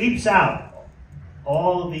Bhagavatam sweeps out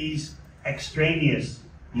all of these extraneous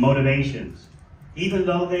motivations, even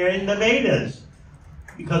though they're in the Vedas,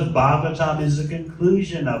 because Bhagavatam is the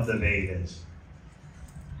conclusion of the Vedas.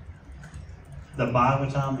 The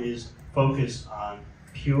Bhagavatam is focused on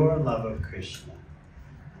pure love of Krishna,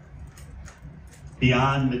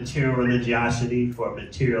 beyond material religiosity for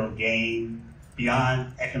material gain,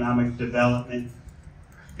 beyond economic development,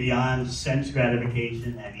 beyond sense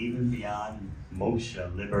gratification, and even beyond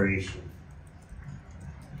moksha, liberation.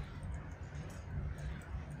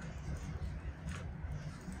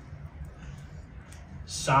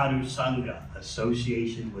 Sadhu Sangha,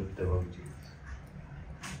 association with devotees.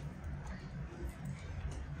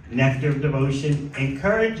 Nectar of Devotion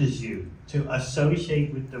encourages you to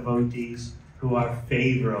associate with devotees who are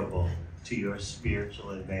favorable to your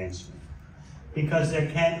spiritual advancement. Because there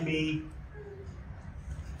can be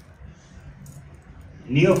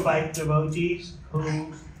neophyte devotees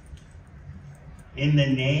who, in the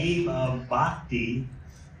name of bhakti,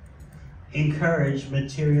 encourage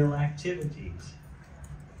material activities.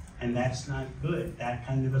 And that's not good. That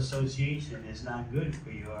kind of association is not good for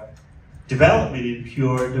your development in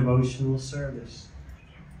pure devotional service.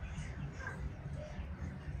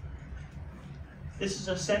 This is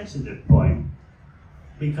a sensitive point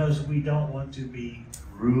because we don't want to be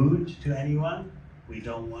rude to anyone. We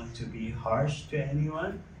don't want to be harsh to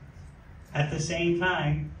anyone. At the same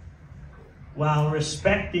time, while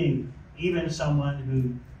respecting even someone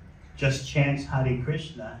who just chants Hare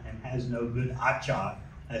Krishna and has no good achar,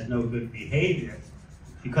 has no good behavior,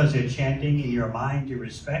 because they're chanting in your mind, you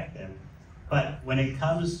respect them. But when it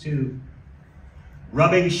comes to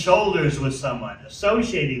rubbing shoulders with someone,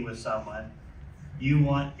 associating with someone, you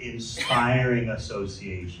want inspiring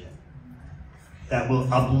association that will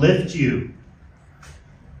uplift you.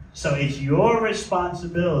 So it's your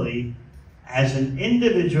responsibility as an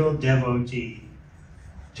individual devotee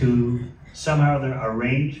to somehow or other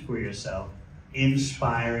arrange for yourself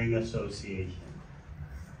inspiring association.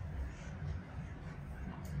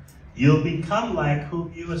 You'll become like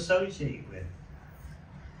whom you associate with.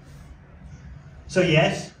 So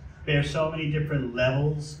yes, there are so many different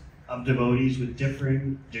levels of devotees with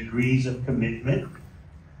differing degrees of commitment,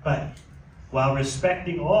 but while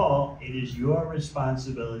respecting all, it is your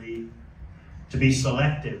responsibility to be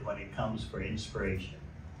selective when it comes for inspiration.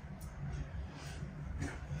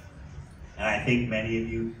 And I think many of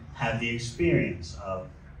you have the experience of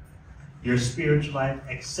your spiritual life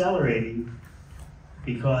accelerating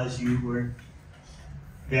because you were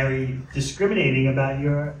very discriminating about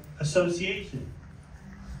your association.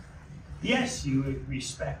 Yes, you would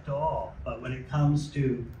respect all, but when it comes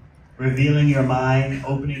to revealing your mind,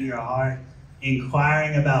 opening your heart,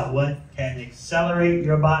 inquiring about what can accelerate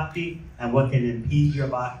your bhakti and what can impede your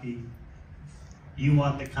bhakti, you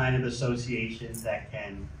want the kind of association that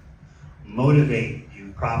can motivate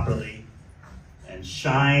you properly and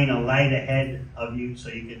shine a light ahead of you so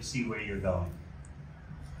you can see where you're going.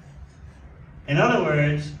 In other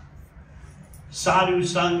words, Sadhu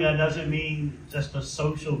Sangha doesn't mean just a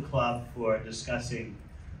social club for discussing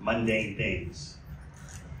mundane things,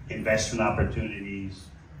 investment opportunities,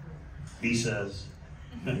 visas,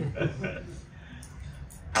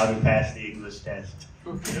 how to pass the English test.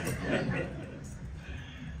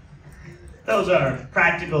 Those are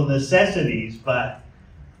practical necessities, but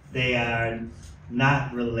they are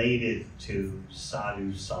not related to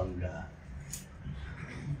Sadhu Sangha.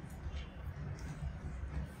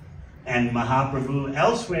 And Mahaprabhu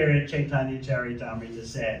elsewhere in Chaitanya Charitamrita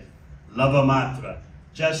said, Lavamatra,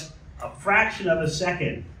 just a fraction of a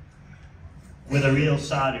second with a real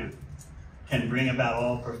sadhu can bring about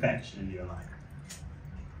all perfection in your life.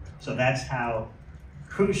 So that's how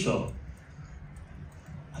crucial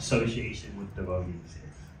association with devotees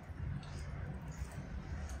is.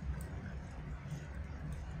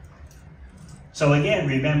 So again,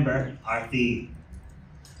 remember our theme,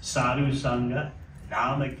 Sadhu Sangha,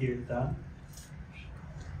 Nama Kirtan,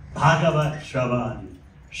 Bhagavat Shravan,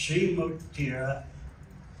 Sri Muktira,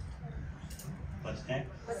 what's next?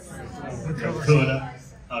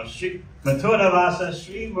 Mathura Vasa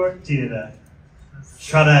Sri Muktira,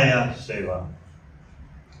 Shradaya Seva.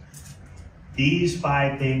 These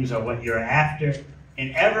 5 things are what you're after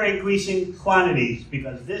in ever-increasing quantities,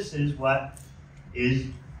 because this is what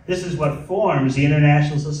forms the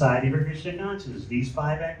International Society for Krishna Consciousness, these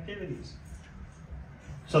 5 activities.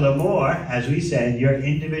 So the more, as we said, your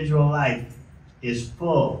individual life is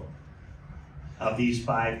full of these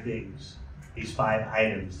 5 things, these 5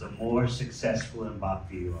 items, the more successful in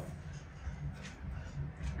bhakti you are.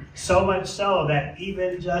 So much so that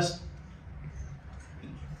even just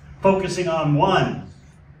focusing on one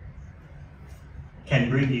can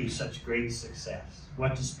bring you such great success.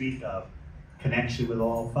 What to speak of connection with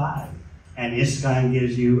all 5. And ISKCON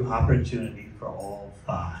gives you opportunity for all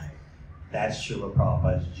 5. That's Srila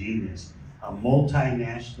Prabhupada's genius. A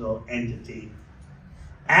multinational entity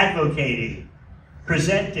advocating,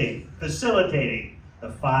 presenting, facilitating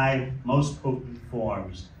the 5 most potent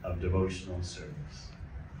forms of devotional service.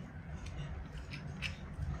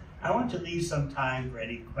 I want to leave some time for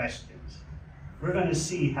any questions. We're going to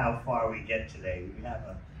see how far we get today. We have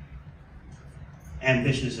an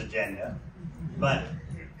ambitious agenda, but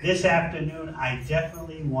this afternoon I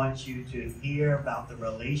definitely want you to hear about the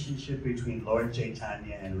relationship between Lord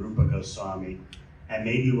Chaitanya and Rupa Goswami, and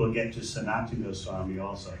maybe we'll get to Sanatana Goswami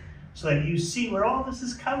also, so that you see where all this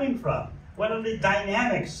is coming from. What are the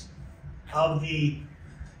dynamics of the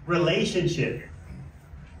relationship?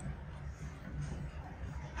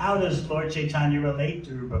 How does Lord Chaitanya relate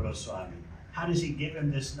to Rupa Goswami? How does he give him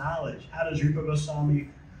this knowledge? How does Rupa Goswami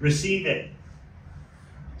receive it?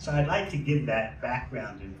 So I'd like to give that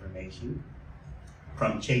background information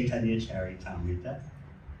from Chaitanya Charitamrita.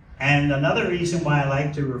 And another reason why I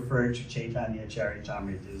like to refer to Chaitanya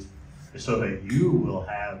Charitamrita is so that you will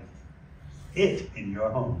have it in your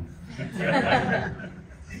home.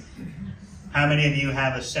 How many of you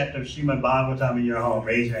have a set of Srimad Bhagavatam in your home?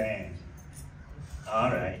 Raise your hand. All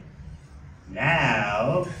right.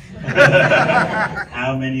 Now,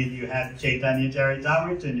 how many of you have Chaitanya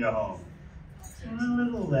Charitamrita in your home? A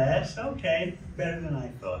little less. Okay, better than I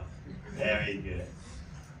thought. Very good.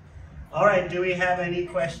 All right, do we have any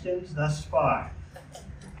questions thus far?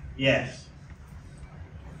 Yes.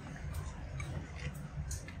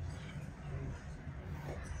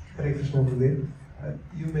 Hare Krishna Gurudev.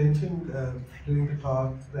 You mentioned during the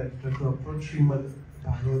talk that to approach Srimad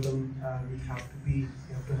Bhagavatam, we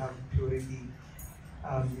have to have purity.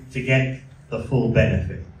 To get the full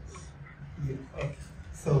benefit. Yeah, okay.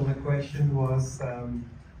 So my question was,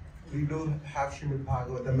 we do have Srimad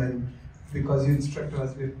Bhagavatam, and because you instructed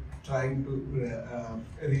us, we're trying to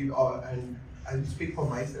read and I'll speak for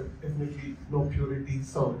myself, definitely no purity.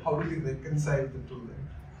 So how do we reconcile the two then?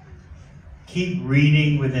 Keep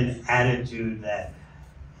reading with an attitude that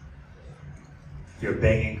you're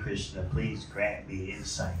begging Krishna, please grant me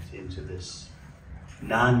insight into this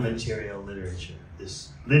non-material literature, this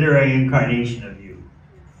literary incarnation of you.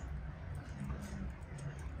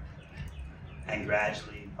 And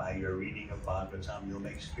gradually, by your reading of Bhagavatam, you'll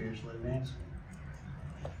make spiritual advancement.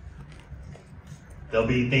 There'll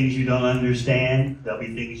be things you don't understand. There'll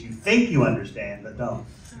be things you think you understand, but don't.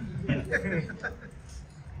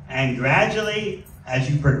 And gradually, as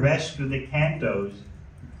you progress through the cantos,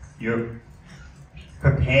 you're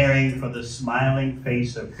preparing for the smiling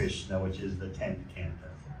face of Krishna, which is the 10th canto.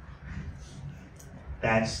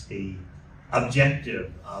 That's the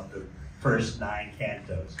objective of the first 9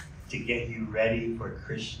 cantos, to get you ready for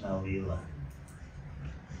Krishna Leela.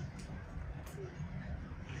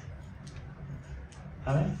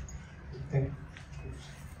 All right? Thank you.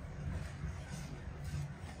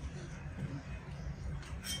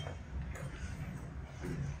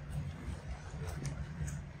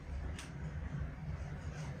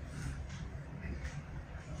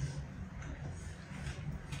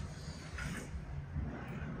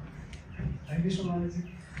 Thank you so much.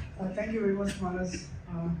 Thank you very much, Maharaj.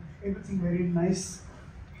 Everything very nice.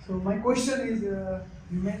 So my question is, you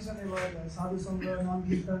mentioned about Sadhu Sangha,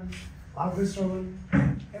 Non-Kirtan, Bhagavad Shravan,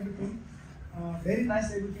 everything. Very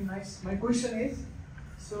nice, everything nice. My question is,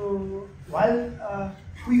 so while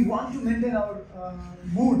we want to maintain our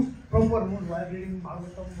mood, proper mood, while reading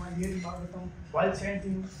Bhagavatam, while hearing Bhagavatam, while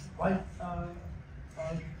chanting, while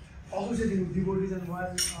associating with devotees, and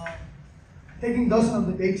while taking darshan of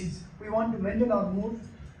the deities, we want to maintain our mood,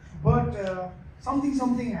 but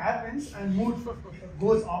something happens and mood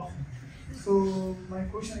goes off. So my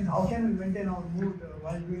question is, how can we maintain our mood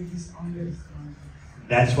while doing this on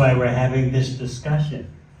That's why we're having this discussion,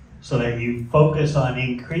 so that you focus on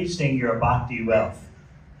increasing your bhakti wealth.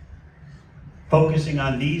 Focusing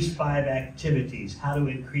on these 5 activities, how to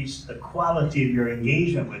increase the quality of your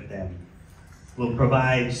engagement with them, will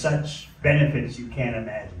provide such benefits you can't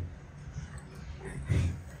imagine.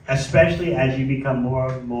 especially as you become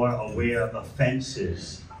more and more aware of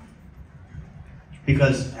offenses.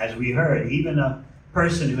 Because, as we heard, even a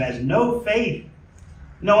person who has no faith,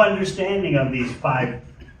 no understanding of these 5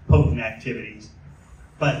 potent activities,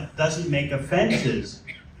 but doesn't make offenses,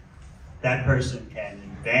 that person can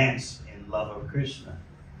advance in love of Krishna.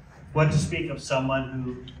 What to speak of someone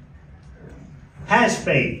who has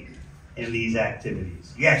faith in these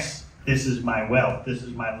activities? Yes, this is my wealth, this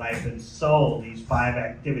is my life and soul, these 5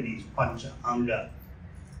 activities, pancha anga.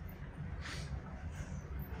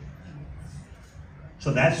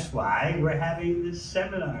 So that's why we're having this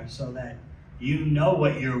seminar, so that you know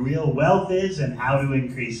what your real wealth is and how to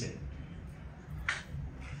increase it.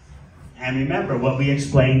 And remember what we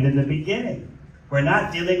explained in the beginning. We're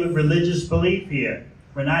not dealing with religious belief here.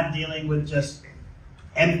 We're not dealing with just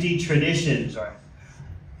empty traditions or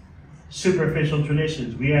superficial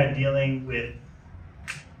traditions. We are dealing with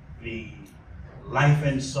the life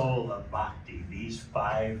and soul of bhakti, these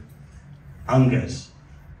 5 angas.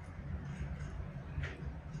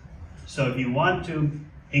 So if you want to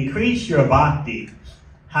increase your bhakti,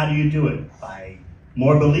 how do you do it? By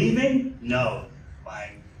more believing? No.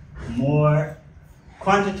 By more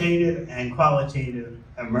quantitative and qualitative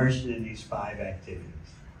immersion in these 5 activities.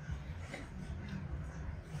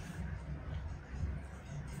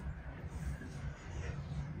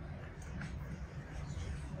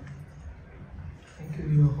 Thank you,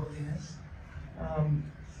 Your Holiness.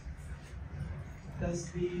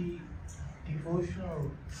 Does the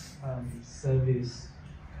devotional service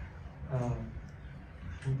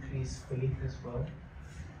increase faith as well?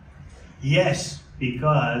 Yes,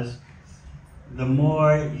 because the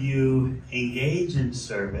more you engage in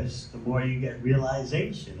service, the more you get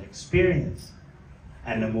realization, experience.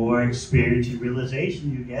 And the more experience and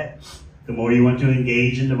realization you get, the more you want to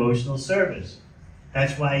engage in devotional service.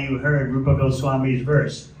 That's why you heard Rupa Goswami's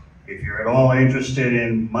verse. If you're at all interested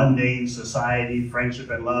in mundane society, friendship,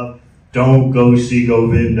 and love, don't go see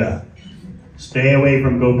Govinda. Stay away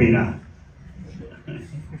from Gopinath.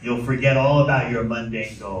 You'll forget all about your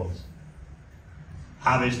mundane goals.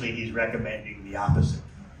 Obviously, he's recommending the opposite.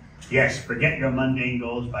 Yes, forget your mundane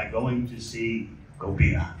goals by going to see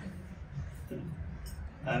Gopinath.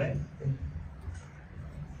 Got it?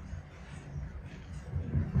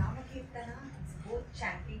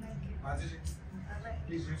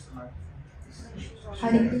 Please use the mic.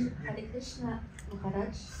 Hare Krishna,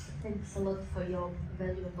 Maharaj, thanks a lot for your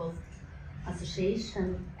valuable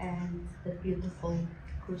association and the beautiful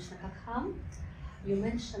Krishna Katham. You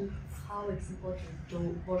mentioned how it's important to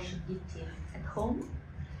worship deity at home,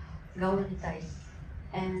 Gauranitai.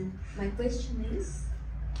 And my question is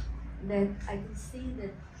that I can see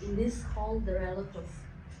that in this hall there are a lot of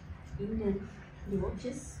Indian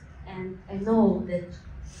devotees, and I know that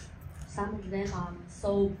some of them are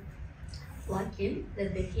so lucky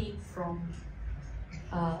that they came from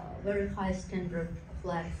a very high standard of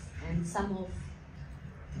life, and some of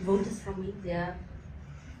devotees from India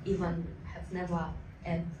even have never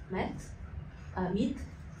met in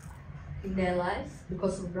their life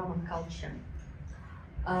because of Brahman culture.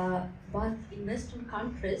 But in Western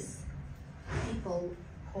countries, people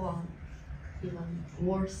who are even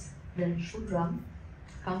worse than Shudra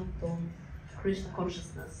come to Krishna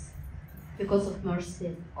consciousness because of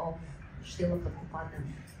mercy of Srila Prabhupada.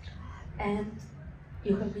 And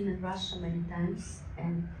you have been in Russia many times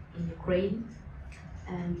and in Ukraine,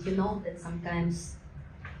 and you know that sometimes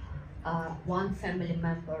one family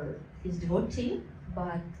member is devotee,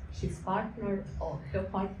 but his partner or her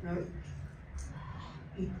partner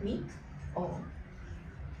eat meat or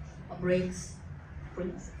breaks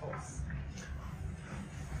principles,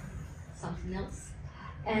 something else.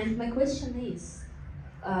 And my question is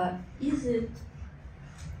it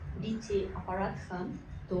Diti Aparadham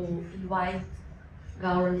to invite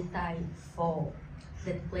Gauranitai for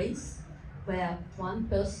that place where one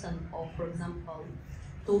person or, for example,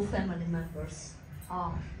 2 family members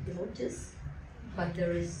are devotees, but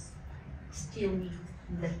there is still meat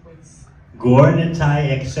in that place?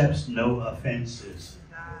 Gauranitai accepts no offenses.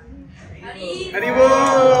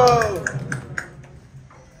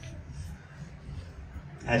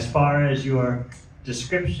 As far as your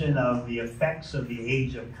description of the effects of the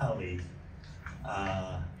age of Kali,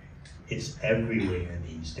 it's everywhere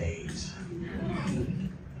these days.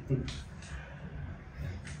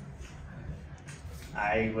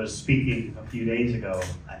 I was speaking a few days ago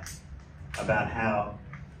about how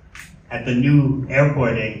at the new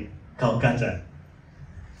airport in Calcutta,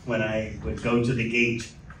 when I would go to the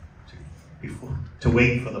gate to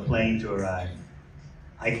wait for the plane to arrive,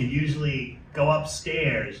 I could usually go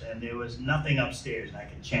upstairs and there was nothing upstairs and I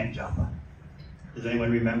could chant japa. Does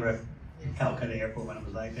anyone remember Calcutta Airport when it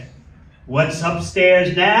was like that? What's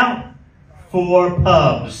upstairs now? 4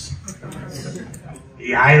 pubs.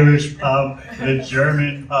 The Irish pub, the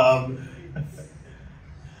German pub.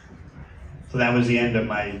 So that was the end of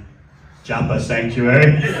my Japa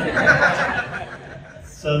sanctuary.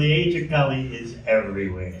 So the age of Kali is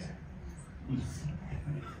everywhere.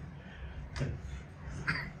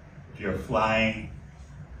 If you're flying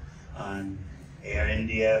on Air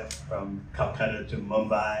India from Calcutta to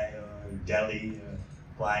Mumbai or Delhi, or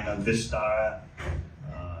flying on Vistara,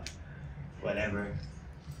 whatever,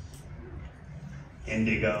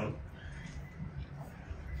 Indigo,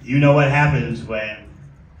 you know what happens when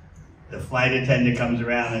the flight attendant comes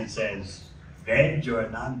around and says, veg or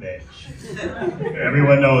non-veg?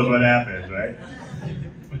 Everyone knows what happens, right?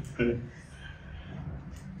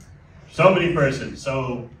 So many persons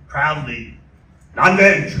so proudly,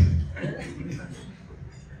 non-veg!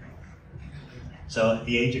 So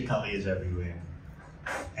the age of Kali is everywhere.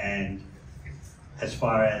 And as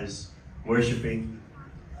far as worshiping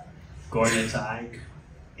Gaura-Nitai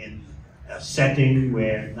in a setting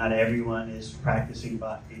where not everyone is practicing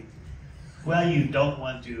bhakti, well, you don't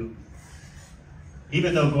want to,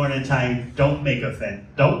 even though Gaura-Nitai don't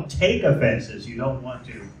take offenses, you don't want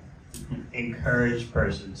to encourage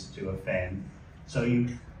persons to offend. So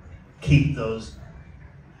you keep those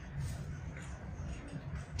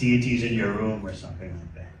deities in your room or something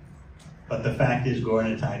like that. But the fact is,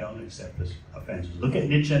 Gaura-Nitai don't accept this offenses. Look at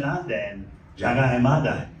Nityananda and Jagai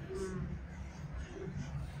Madai.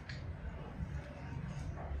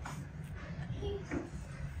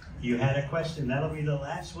 You had a question. That'll be the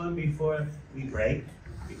last one before we break,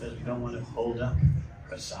 because we don't want to hold up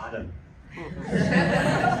prasadam.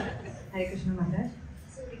 Hare Krishna Maharaj.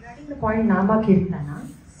 So regarding the point Nama Kirtana,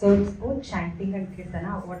 so it's both chanting and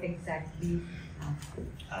Kirtana. What exactly?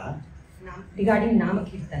 Regarding Nama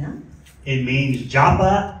Kirtana. It means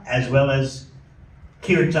japa as well as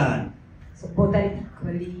kirtan. So both are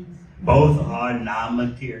equally. Both are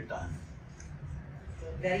nama kirtan.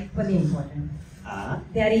 They are equally important.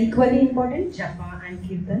 They are equally important, japa and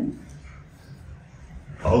kirtan.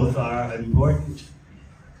 Both are important.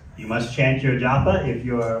 You must chant your japa if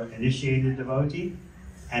you're an initiated devotee,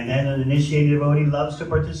 and then an initiated devotee loves to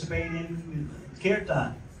participate in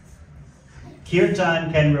kirtan.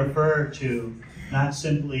 Kirtan can refer to not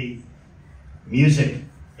simply music,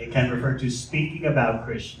 it can refer to speaking about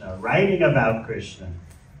Krishna, writing about Krishna.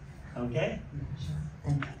 Okay?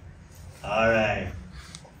 All right.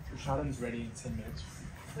 Prasadam's ready in 10 minutes.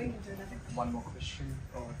 One more question.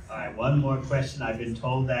 All right, one more question. I've been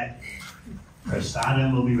told that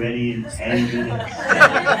prasadam will be ready in 10 minutes.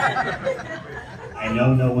 I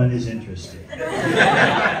know no one is interested. Thank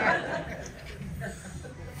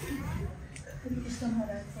you so much.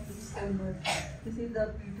 This is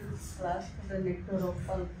the beautiful class from the Nectar of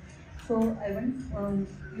Pulp. So I want,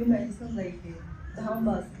 you mentioned like Dham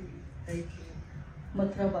Basi, like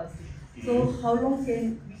Mathura Basi. So how long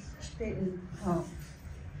can we stay in Dham?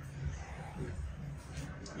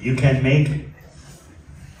 You can make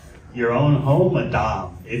your own home a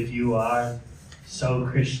dham if you are so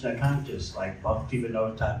Krishna conscious, like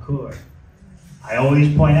Bhaktivinoda Thakur. I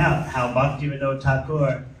always point out how Bhaktivinoda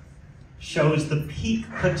Thakur shows the peak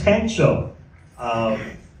potential of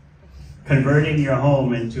converting your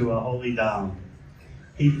home into a holy dham.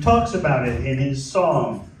 He talks about it in his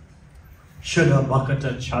song, Shuddha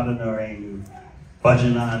Bhakata Charanarenu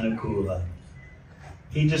Bhajana Anukula.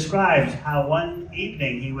 He describes how one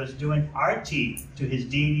evening he was doing arti to his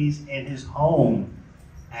deities in his home,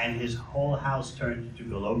 and his whole house turned into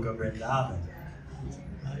Goloka Vrindavan.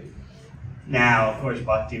 Now, of course,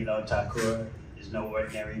 Bhaktivinoda Thakur is no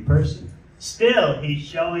ordinary person. Still, he's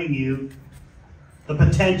showing you the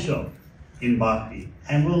potential in bhakti.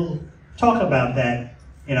 And we'll talk about that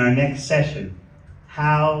in our next session,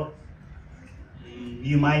 how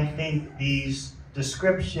you might think these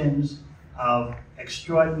descriptions of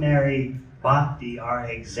extraordinary bhakti are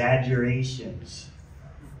exaggerations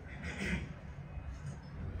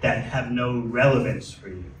that have no relevance for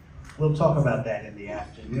you. We'll talk about that in the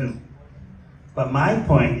afternoon. But my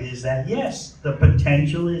point is that yes, the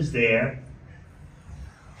potential is there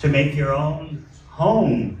to make your own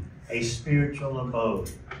home a spiritual abode.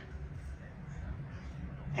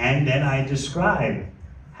 And then I describe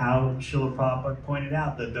how Srila Prabhupada pointed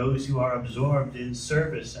out that those who are absorbed in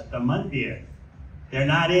service at the mandir, they're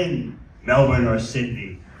not in Melbourne or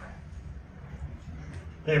Sydney.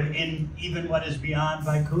 They're in even what is beyond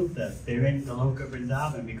Vaikuntha. They're in Goloka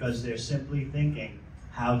Vrindavan because they're simply thinking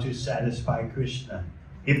how to satisfy Krishna.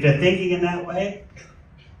 If they're thinking in that way,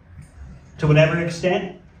 to whatever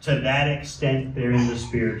extent, to that extent they're in the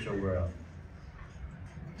spiritual world.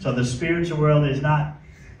 So the spiritual world is not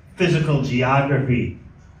physical geography.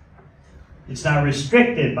 It's not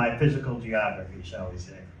restricted by physical geography, shall we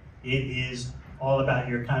say. It is all about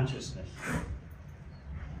your consciousness.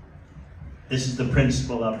 This is the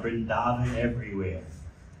principle of Vrindavan everywhere.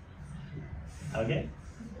 Okay?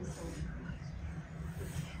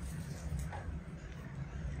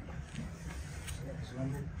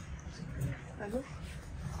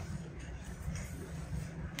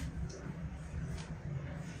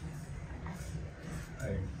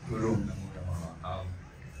 Hi, Guru. I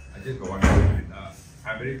just got one question.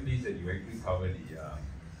 I'm very pleased that you actually covered the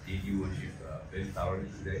deity worship very thoroughly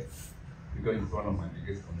today, because it's one of my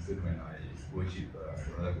biggest concerns when I worship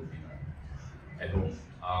Radha Gopinath at home.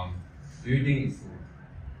 Do you think it's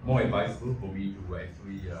more advisable for me to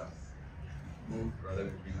actually move Radha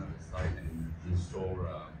Gopinath aside and install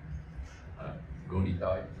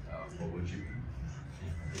Gaunitai for worshiping?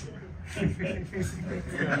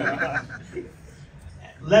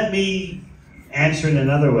 Let me answer in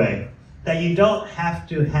another way, that you don't have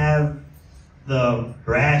to have the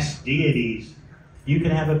brass deities. You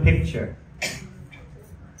can have a picture.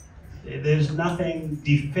 There's nothing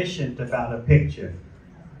deficient about a picture.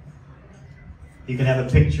 You can have a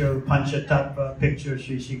picture of Panchatattva, a picture of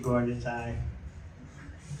Sri Sri Gaura-Nitai.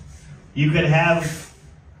 You could have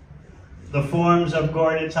the forms of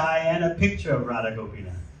Gaura-Nitai and a picture of Radha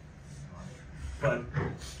Gopinath. But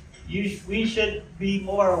we should be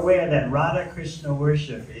more aware that Radha Krishna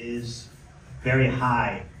worship is very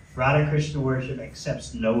high. Radha Krishna worship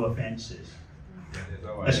accepts no offenses.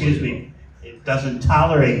 Excuse me, it doesn't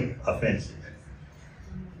tolerate offenses.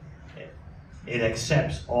 It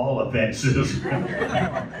accepts all offenses.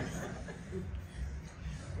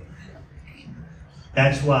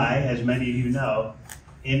 That's why, as many of you know,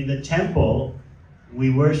 in the temple,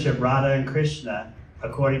 we worship Radha and Krishna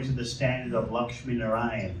according to the standard of Lakshmi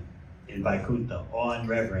Narayan in Vaikuntha, awe and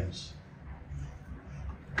reverence.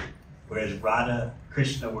 Whereas Radha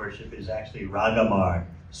Krishna worship is actually Ragamar,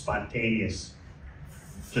 spontaneous.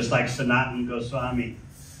 Just like Sanatana Goswami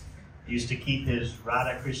used to keep his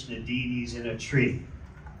Radha Krishna deities in a tree.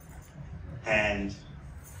 And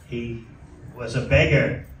he was a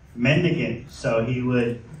beggar, mendicant, so he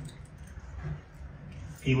would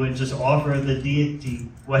just offer the deity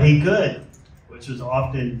what he could, which was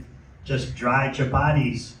often just dry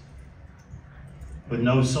chapatis with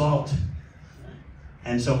no salt.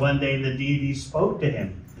 And so one day the deity spoke to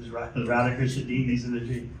him, the Radha Krishna deities in the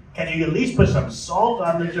tree. Can you at least put some salt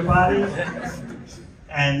on the chapatis?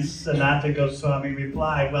 And Sanatana Goswami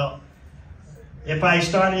replied, well, if I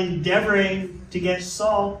start endeavoring to get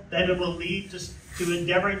salt, then it will lead to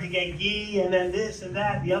endeavoring to get ghee, and then this and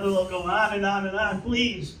that. The other will go on and on and on.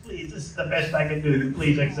 Please, please, this is the best I can do.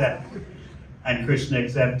 Please accept. And Krishna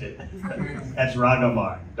accepted. That's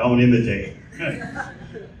Ragamar. Don't imitate.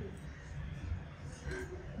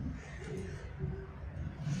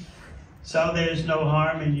 So there's no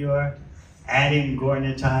harm in your adding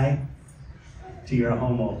Gaura-Nitai to your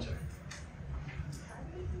home altar.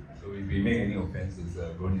 So if we make any offenses,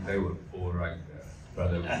 Gaura-Nitai will override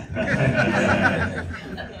Radha.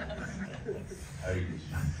 Hare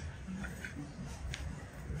Krishna.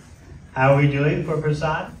 How are we doing for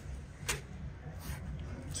prasad?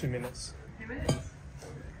 2 minutes. 2 minutes.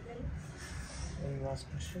 Any last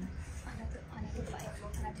question? Another 5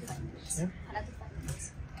 minutes. Yeah? Another 5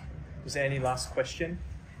 minutes. Is there any last question?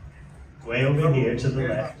 Way over here to the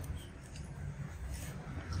left.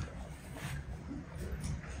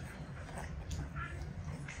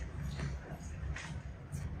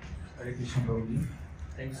 Hare Krishna Prabhuji.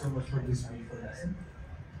 Thanks so much for this beautiful lesson.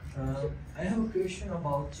 I have a question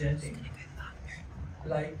about chanting.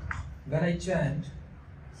 Like when I chant,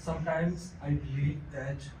 sometimes I believe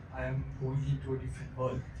that I am going into a different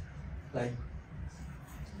world. Like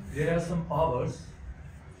there are some powers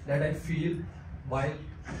that I feel while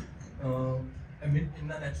I'm in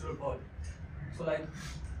the natural world. So like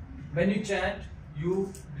when you chant,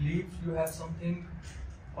 you believe you have something,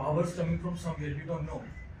 powers coming from somewhere you don't know.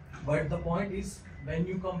 But the point is, when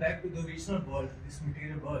you come back to the original world, this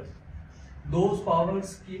material world, those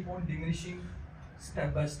powers keep on diminishing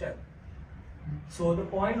step by step. So the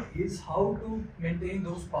point is how to maintain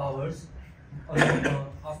those powers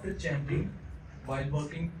after chanting while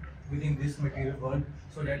working within this material world,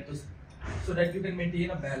 so that you can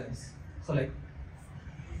maintain a balance. So like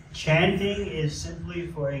chanting is simply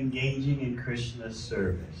for engaging in Krishna's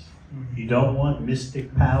service. You don't want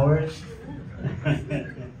mystic powers.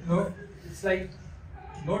 No, it's like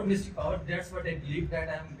not mystic power. That's what I believe, that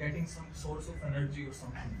I'm getting some source of energy or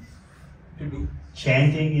something. to do?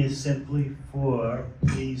 Chanting is simply for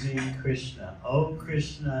pleasing Krishna. Oh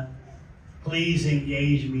Krishna, please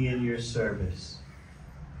engage me in your service.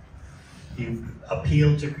 You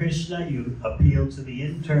appeal to Krishna, you appeal to the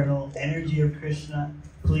internal energy of Krishna.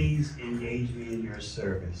 Please engage me in your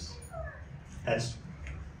service. That's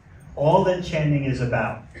all that chanting is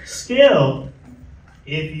about. Still,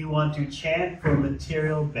 if you want to chant for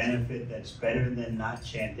material benefit, that's better than not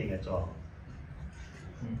chanting at all.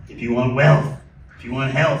 If you want wealth, if you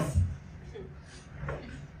want health,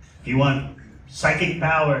 if you want psychic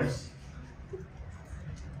powers,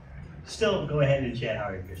 still go ahead and chant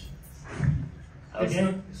Hare Krishna.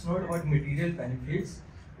 Okay? It's not about material benefits.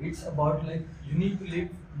 It's about like you need to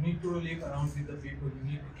live around with the people.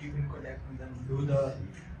 You need to keep in contact with them. Do the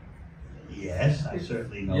Yes, I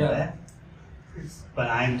certainly know Yeah. that. But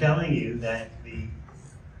I'm telling you that the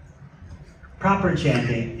proper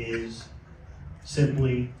chanting is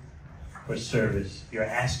simply for service. You're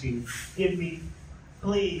asking, give me,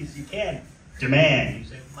 please. You can't demand. You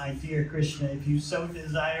say, my dear Krishna, if you so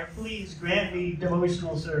desire, please grant me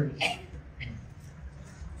devotional service.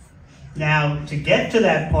 Now, to get to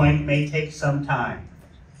that point may take some time.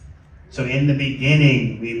 So in the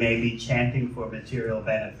beginning, we may be chanting for material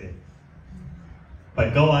benefit.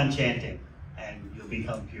 But go on chanting, and you'll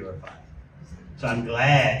become purified. So I'm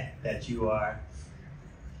glad that you are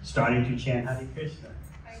starting to chant Hare Krishna.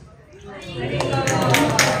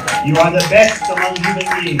 You are the best among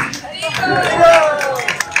human beings.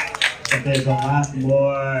 But there's a lot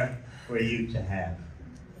more for you to have.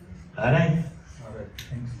 All right? All right.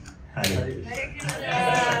 Thanks. Hare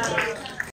Krishna.